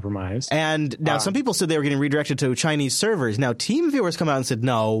being compromised. And now some people said they were getting redirected to Chinese servers. Now, TeamViewer's come out and said,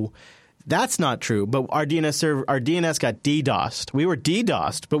 no, that's not true. But our DNS got DDoSed. We were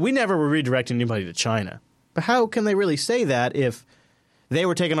DDoSed, but we never were redirecting anybody to China. But how can they really say that if they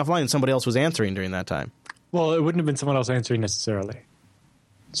were taken offline and somebody else was answering during that time? Well, it wouldn't have been someone else answering necessarily.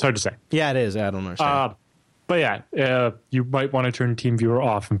 It's hard to say. Yeah, it is. I don't understand. But you might want to turn TeamViewer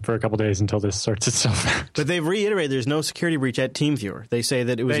off for a couple days until this sorts itself out. But they've reiterated there's no security breach at TeamViewer. They say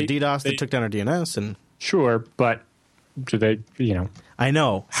that it was a DDoS that took down our DNS. And sure, but do they, I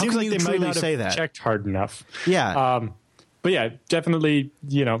know. How can you truly say that? Checked hard enough. Yeah. But yeah, definitely,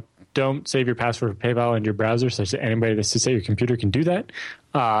 don't save your password for PayPal in your browser such that anybody that sits at your computer can do that.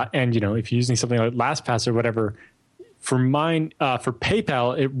 And, if you're using something like LastPass or whatever, for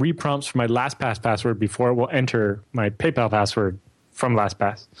PayPal, it reprompts for my LastPass password before it will enter my PayPal password from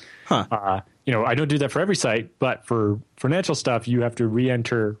LastPass. Huh. I don't do that for every site, but for financial stuff, you have to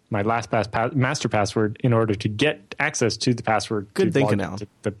re-enter my LastPass master password in order to get access to the password. Good thinking, Alan. To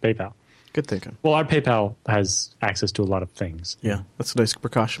the PayPal. Good thinking. Well, our PayPal has access to a lot of things. Yeah, that's a nice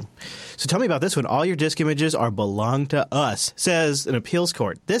precaution. So tell me about this one. All your disk images belong to us, says an appeals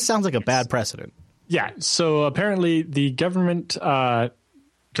court. This sounds like a bad precedent. Yeah, so apparently the government got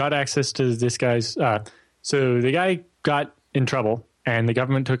access to this guy's... so the guy got in trouble, and the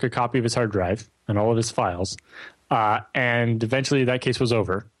government took a copy of his hard drive and all of his files, and eventually that case was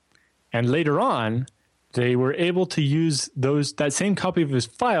over. And later on, they were able to use that same copy of his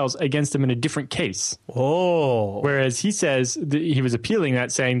files against him in a different case. Oh. Whereas he says he was appealing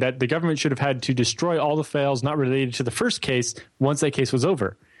that, saying that the government should have had to destroy all the files not related to the first case once that case was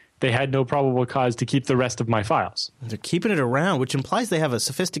over. They had no probable cause to keep the rest of my files. They're keeping it around, which implies they have a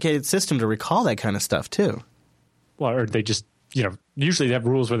sophisticated system to recall that kind of stuff, too. Well, or they just, usually they have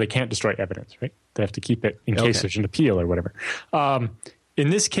rules where they can't destroy evidence, right? They have to keep it in case there's an appeal or whatever. In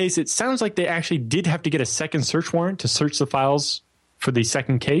this case, it sounds like they actually did have to get a second search warrant to search the files for the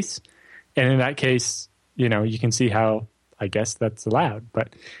second case. And in that case, you can see how, I guess, that's allowed. But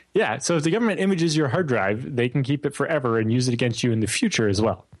yeah, so if the government images your hard drive, they can keep it forever and use it against you in the future as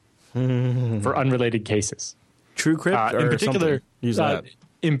well for unrelated cases. TrueCrypt in particular, use that.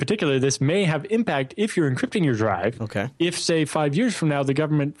 In particular, this may have impact if you're encrypting your drive. Okay. If, say, 5 years from now, the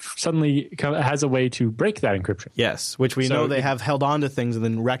government suddenly has a way to break that encryption. Yes, which we know they have held on to things and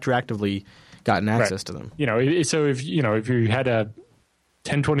then retroactively gotten access to them. So if you had a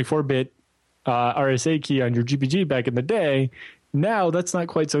 1024-bit RSA key on your GPG back in the day, now that's not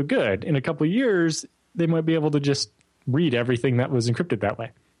quite so good. In a couple of years, they might be able to just read everything that was encrypted that way.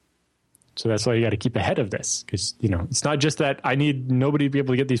 So that's why you got to keep ahead of this, because it's not just that I need nobody to be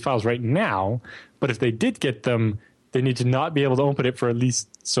able to get these files right now, but if they did get them, they need to not be able to open it for at least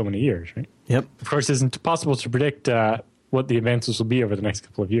so many years, right? Yep. Of course, it isn't possible to predict what the advances will be over the next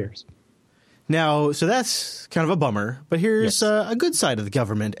couple of years. Now, so that's kind of a bummer, but here's a good side of the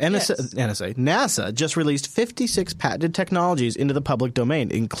government. NASA just released 56 patented technologies into the public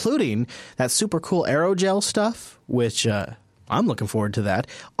domain, including that super cool aerogel stuff, which I'm looking forward to that.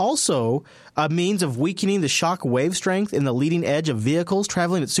 Also, a means of weakening the shock wave strength in the leading edge of vehicles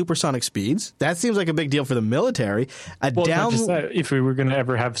traveling at supersonic speeds. That seems like a big deal for the military. Not just that, if we were going to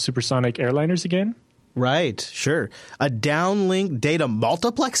ever have supersonic airliners again. Right, sure. A downlink data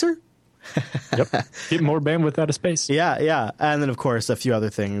multiplexer? Yep. Get more bandwidth out of space. Yeah. And then, of course, a few other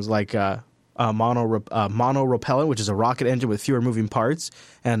things like a mono-propellant, which is a rocket engine with fewer moving parts,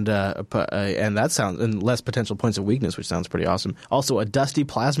 and that sounds and less potential points of weakness, which sounds pretty awesome. Also, a dusty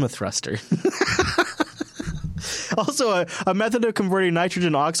plasma thruster. Also, a method of converting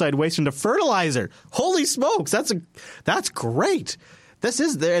nitrogen oxide waste into fertilizer. Holy smokes, that's great. This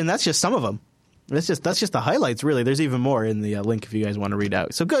is there, and that's just some of them. That's just the highlights, really. There's even more in the link if you guys want to read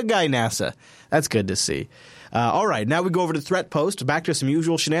out. So good guy, NASA. That's good to see. All right, now we go over to Threat Post, back to some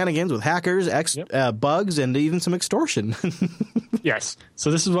usual shenanigans with hackers, bugs, and even some extortion. Yes.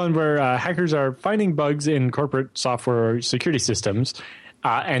 So this is one where hackers are finding bugs in corporate software or security systems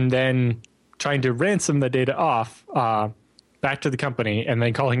and then trying to ransom the data off back to the company and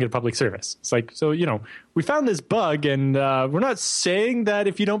then calling it a public service. It's like, so, we found this bug and we're not saying that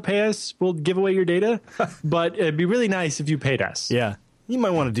if you don't pay us, we'll give away your data, but it'd be really nice if you paid us. Yeah, you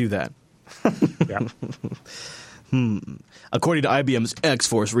might want to do that. Yeah. According to IBM's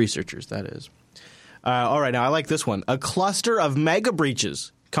X-Force researchers, that is. All right, now I like this one. A cluster of mega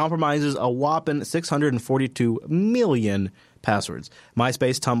breaches compromises a whopping 642 million passwords.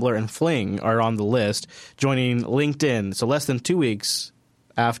 MySpace, Tumblr, and Fling are on the list, joining LinkedIn. So less than 2 weeks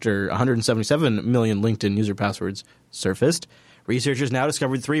after 177 million LinkedIn user passwords surfaced, researchers now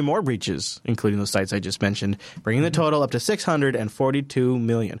discovered 3 more breaches, including the sites I just mentioned, bringing the total up to 642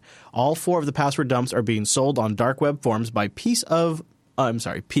 million. All 4 of the password dumps are being sold on dark web forums by Peace _of_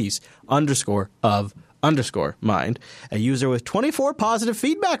 mind, a user with 24 positive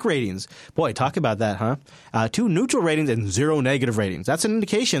feedback ratings. Boy, talk about that, huh? 2 neutral ratings and 0 negative ratings. That's an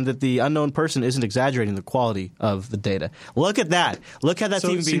indication that the unknown person isn't exaggerating the quality of the data. Look at that. Look how that's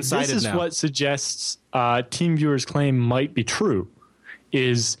even being cited now. This is what suggests TeamViewer's claim might be true,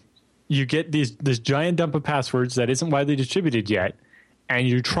 is you get this giant dump of passwords that isn't widely distributed yet, and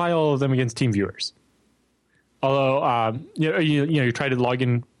you try all of them against TeamViewers. Although, you try to log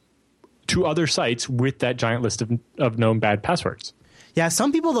in to other sites with that giant list of known bad passwords. Yeah,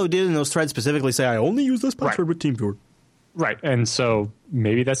 some people, though, did in those threads specifically say, I only use this password with TeamViewer. Right, and so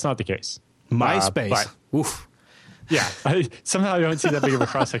maybe that's not the case. MySpace. Oof. Yeah, somehow I don't see that big of a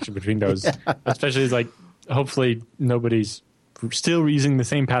cross-section between those, especially hopefully nobody's still using the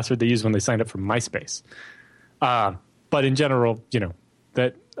same password they used when they signed up for MySpace. But in general,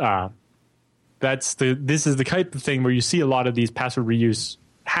 this is the type of thing where you see a lot of these password reuse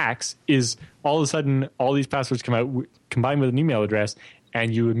hacks is all of a sudden all these passwords come out combined with an email address,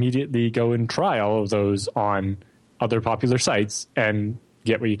 and you immediately go and try all of those on other popular sites and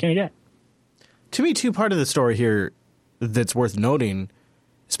get what you can get. To me, too, part of the story here that's worth noting,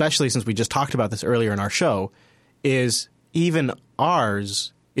 especially since we just talked about this earlier in our show, is even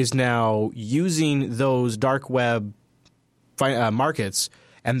ours is now using those dark web markets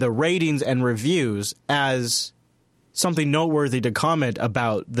and the ratings and reviews as something noteworthy to comment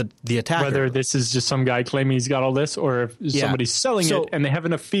about the attacker. Whether this is just some guy claiming he's got all this, or if somebody's selling it and they have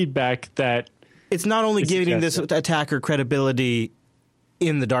enough feedback that it's not only giving this attacker credibility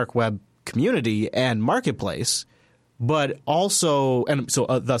in the dark web community and marketplace, but also, and so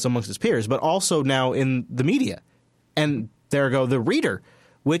thus amongst his peers, but also now in the media. And there go the reader,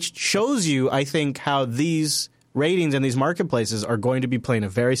 which shows you, I think, how these ratings and these marketplaces are going to be playing a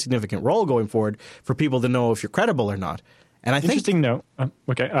very significant role going forward for people to know if you're credible or not. And I think interesting note.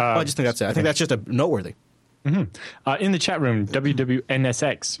 Okay. I just think that's it. I think that's just a noteworthy. Mm-hmm. In the chat room,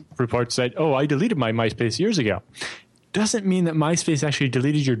 WWNSX reports that, I deleted my MySpace years ago. Doesn't mean that MySpace actually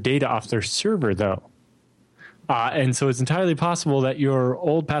deleted your data off their server, though. And so it's entirely possible that your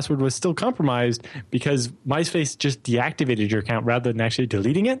old password was still compromised because MySpace just deactivated your account rather than actually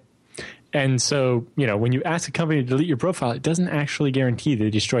deleting it. And so, when you ask a company to delete your profile, it doesn't actually guarantee they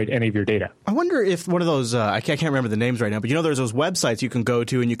destroyed any of your data. I wonder if one of those, I can't remember the names right now, but there's those websites you can go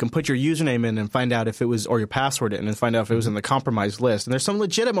to and you can put your username in and find out if it was, or your password in and find out if it was in the compromised list. And there's some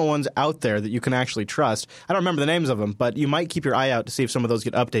legitimate ones out there that you can actually trust. I don't remember the names of them, but you might keep your eye out to see if some of those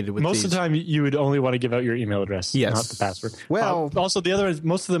get updated with Most of the time, you would only want to give out your email address, not the password. Well, also, the other is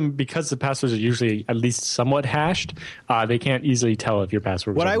most of them, because the passwords are usually at least somewhat hashed, they can't easily tell if your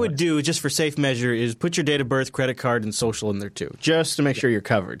password was What I would do, just for safe measure, is put your date of birth, credit card, and social in there too, just to make sure you're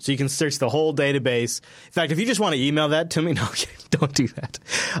covered. So you can search the whole database. In fact, if you just want to email that to me, no, don't do that.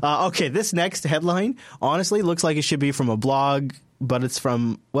 Okay, this next headline honestly looks like it should be from a blog, but it's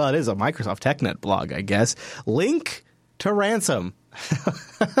from, it is a Microsoft TechNet blog, I guess. Link to ransom.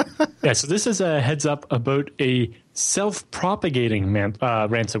 Yeah, so this is a heads up about a self-propagating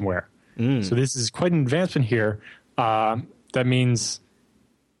ransomware. So this is quite an advancement here. That means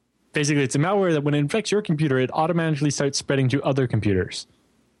basically, it's a malware that when it infects your computer, it automatically starts spreading to other computers.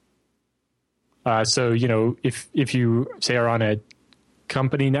 So, if you, say, are on a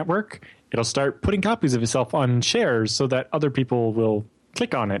company network it'll start putting copies of itself on shares so that other people will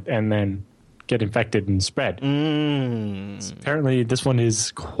click on it and then get infected and spread. So apparently this one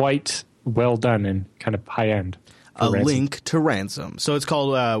is quite well done and kind of high end. A link to ransom. So it's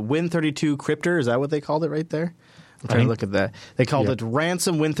called Win32 Cryptor. Is that what they called it right there? I'm trying to look at that. They called it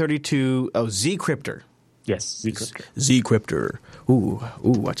Ransom Win32. Oh, Zcryptor. Yes, Zcryptor. Zcryptor. Ooh,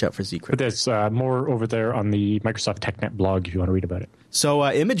 watch out for Zcryptor. But there's more over there on the Microsoft TechNet blog if you want to read about it. So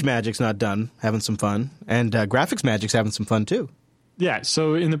Image Magic's not done, having some fun. And Graphics Magic's having some fun, too. Yeah,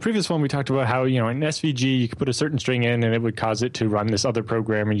 so in the previous one, we talked about how, in SVG, you could put a certain string in and it would cause it to run this other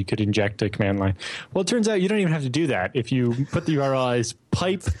program and you could inject a command line. Well, it turns out you don't even have to do that. If you put the URL as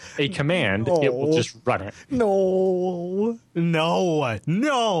pipe a command, it will just run it. No.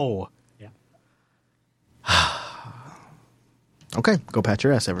 Yeah. Okay, go pat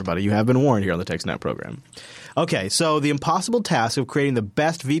your ass, everybody. You have been warned here on the TechSnap program. Okay, so the impossible task of creating the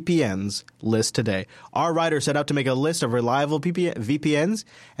best VPNs list today. Our writer set out to make a list of reliable VPNs,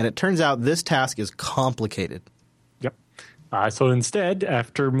 and it turns out this task is complicated. Yep. So instead,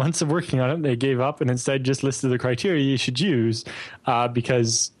 after months of working on it, they gave up and instead just listed the criteria you should use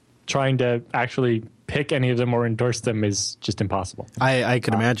because trying to actually pick any of them or endorse them is just impossible. I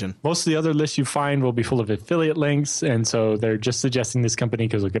could imagine. Most of the other lists you find will be full of affiliate links, and so they're just suggesting this company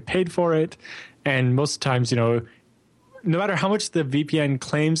because they'll get paid for it. And most times, no matter how much the VPN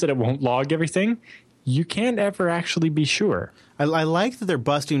claims that it won't log everything, you can't ever actually be sure. I like that they're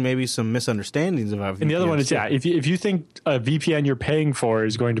busting maybe some misunderstandings about VPNs. And the other one is, if you think a VPN you're paying for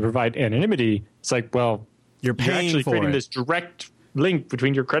is going to provide anonymity, it's like, well, you're actually creating this direct link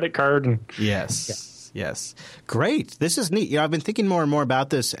between your credit card and... Yes. Great. This is neat. I've been thinking more and more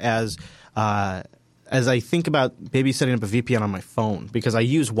about this as I think about maybe setting up a VPN on my phone because I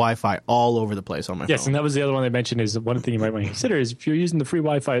use Wi-Fi all over the place on my phone. Yes, and that was the other one I mentioned is one thing you might want to consider is if you're using the free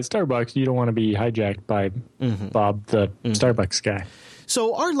Wi-Fi at Starbucks, you don't want to be hijacked by Bob, the Starbucks guy.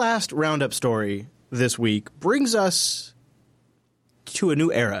 So our last roundup story this week brings us to a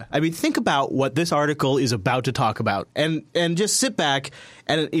new era. I mean, think about what this article is about to talk about and just sit back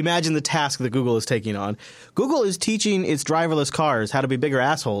and imagine the task that Google is taking on. Google is teaching its driverless cars how to be bigger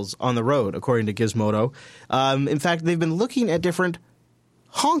assholes on the road, according to Gizmodo. In fact, they've been looking at different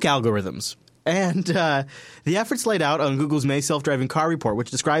honk algorithms. And the efforts laid out on Google's May self-driving car report,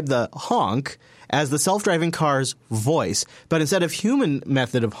 which described the honk as the self-driving car's voice. But instead of human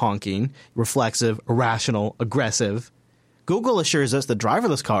method of honking, reflexive, irrational, aggressive, Google assures us that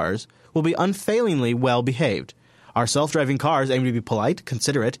driverless cars will be unfailingly well behaved. Our self-driving cars aim to be polite,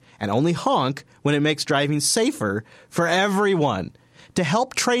 considerate, and only honk when it makes driving safer for everyone. To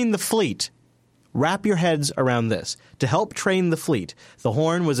help train the fleet, wrap your heads around this. To help train the fleet, the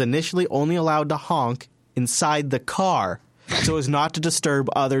horn was initially only allowed to honk inside the car so as not to disturb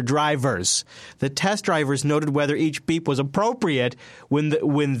other drivers. The test drivers noted whether each beep was appropriate when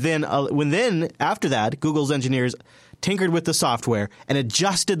then after that, Google's engineers tinkered with the software and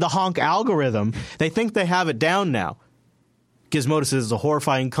adjusted the honk algorithm. They think they have it down now. Gizmodo says it's a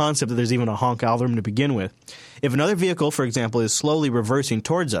horrifying concept that there's even a honk algorithm to begin with. If another vehicle, for example, is slowly reversing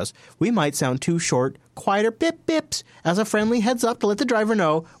towards us, we might sound two short, quieter bip-bips as a friendly heads up to let the driver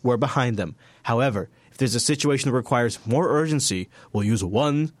know we're behind them. However, if there's a situation that requires more urgency, we'll use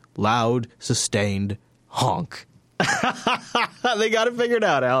one loud, sustained honk. They got it figured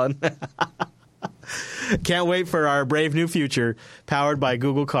out, Alan. Can't wait for our brave new future powered by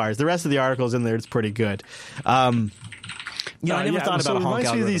Google cars. The rest of the article's in there. It's pretty good. I never thought about a honk algorithm. It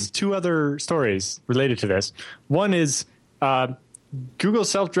reminds me of these two other stories related to this. One is Google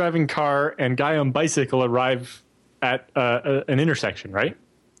self-driving car and guy on bicycle arrive at an intersection, right?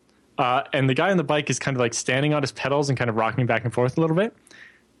 And the guy on the bike is kind of like standing on his pedals and kind of rocking back and forth a little bit.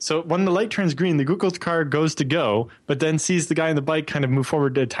 So when the light turns green, the Google car goes to go, but then sees the guy on the bike kind of move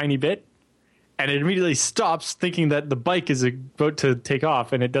forward a tiny bit. And it immediately stops thinking that the bike is about to take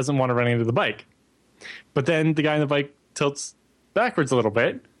off and it doesn't want to run into the bike. But then the guy on the bike tilts backwards a little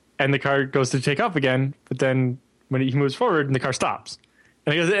bit and the car goes to take off again. But then when he moves forward and the car stops.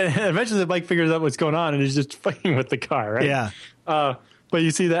 And eventually the bike figures out what's going on and is just fighting with the car, right? Yeah. But you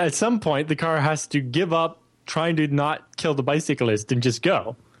see that at some point the car has to give up trying to not kill the bicyclist and just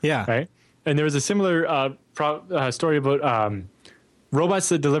go. Yeah. Right? And there was a similar story about... robots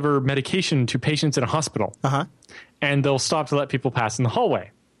that deliver medication to patients in a hospital. And they'll stop to let people pass in the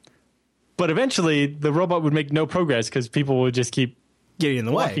hallway. But eventually, the robot would make no progress because people would just keep getting in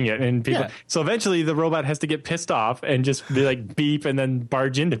the blocking way. It. And people, so eventually, the robot has to get pissed off and just be like beep and then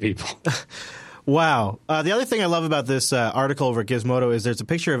barge into people. Wow. The other thing I love about this article over at Gizmodo is there's a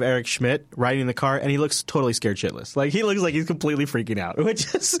picture of Eric Schmidt riding the car, and he looks totally scared shitless. Like, he looks like he's completely freaking out,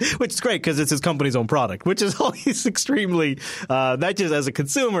 which is great because it's his company's own product, which is always extremely, that just as a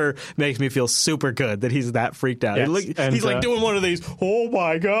consumer makes me feel super good that he's that freaked out. Yes, he's like doing one of these, oh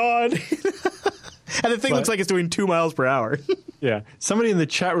my God. And the thing looks like it's doing 2 miles per hour. Yeah. Somebody in the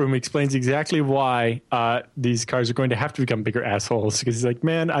chat room explains exactly why these cars are going to have to become bigger assholes. Because he's like,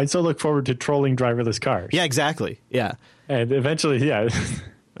 man, I so look forward to trolling driverless cars. Yeah, exactly. Yeah. And eventually, yeah.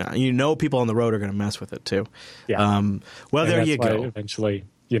 You know people on the road are going to mess with it, too. Yeah. Well, and there you go. Eventually,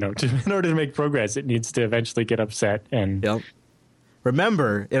 in order to make progress, it needs to eventually get upset. And Yep.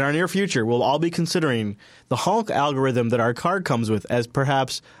 Remember, in our near future, we'll all be considering the honk algorithm that our car comes with as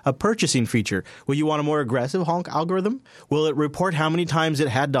perhaps a purchasing feature. Will you want a more aggressive honk algorithm? Will it report how many times it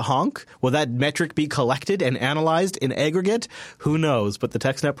had to honk? Will that metric be collected and analyzed in aggregate? Who knows? But the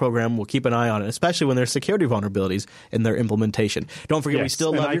TextNet program will keep an eye on it, especially when there's security vulnerabilities in their implementation. Don't forget, we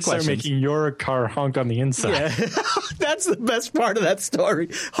still love your questions. Making your car honk on the inside. Yeah. That's the best part of that story.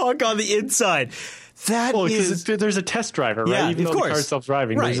 Honk on the inside. Because there's a test driver, right? Yeah, Even though the car's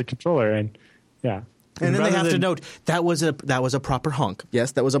self-driving, there's a controller, and yeah. And then they have to note that was a proper honk.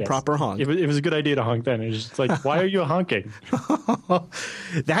 Yes, that was a proper honk. It was a good idea to honk then. It was just like, why are you honking?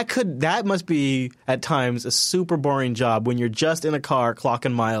 That must be at times a super boring job when you're just in a car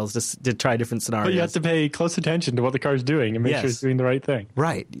clocking miles to try different scenarios. But you have to pay close attention to what the car's doing and make sure it's doing the right thing.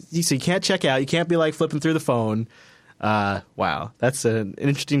 Right. So you can't check out. You can't be like flipping through the phone. Wow, that's an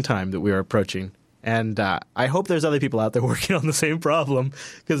interesting time that we are approaching. And I hope there's other people out there working on the same problem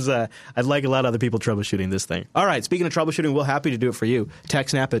because I'd like a lot of other people troubleshooting this thing. All right, speaking of troubleshooting, we're happy to do it for you.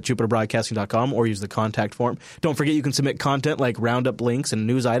 TechSnap at jupiterbroadcasting.com or use the contact form. Don't forget you can submit content like roundup links and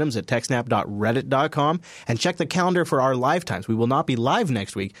news items at techsnap.reddit.com. And check the calendar for our live times. We will not be live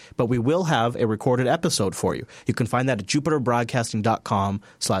next week, but we will have a recorded episode for you. You can find that at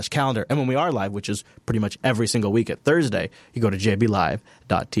jupiterbroadcasting.com/calendar. And when we are live, which is pretty much every single week at Thursday, you go to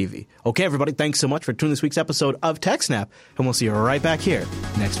jblive.tv. Okay, everybody, thanks so much for tuning this week's episode of TechSnap, and we'll see you right back here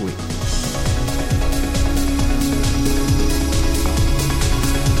next week.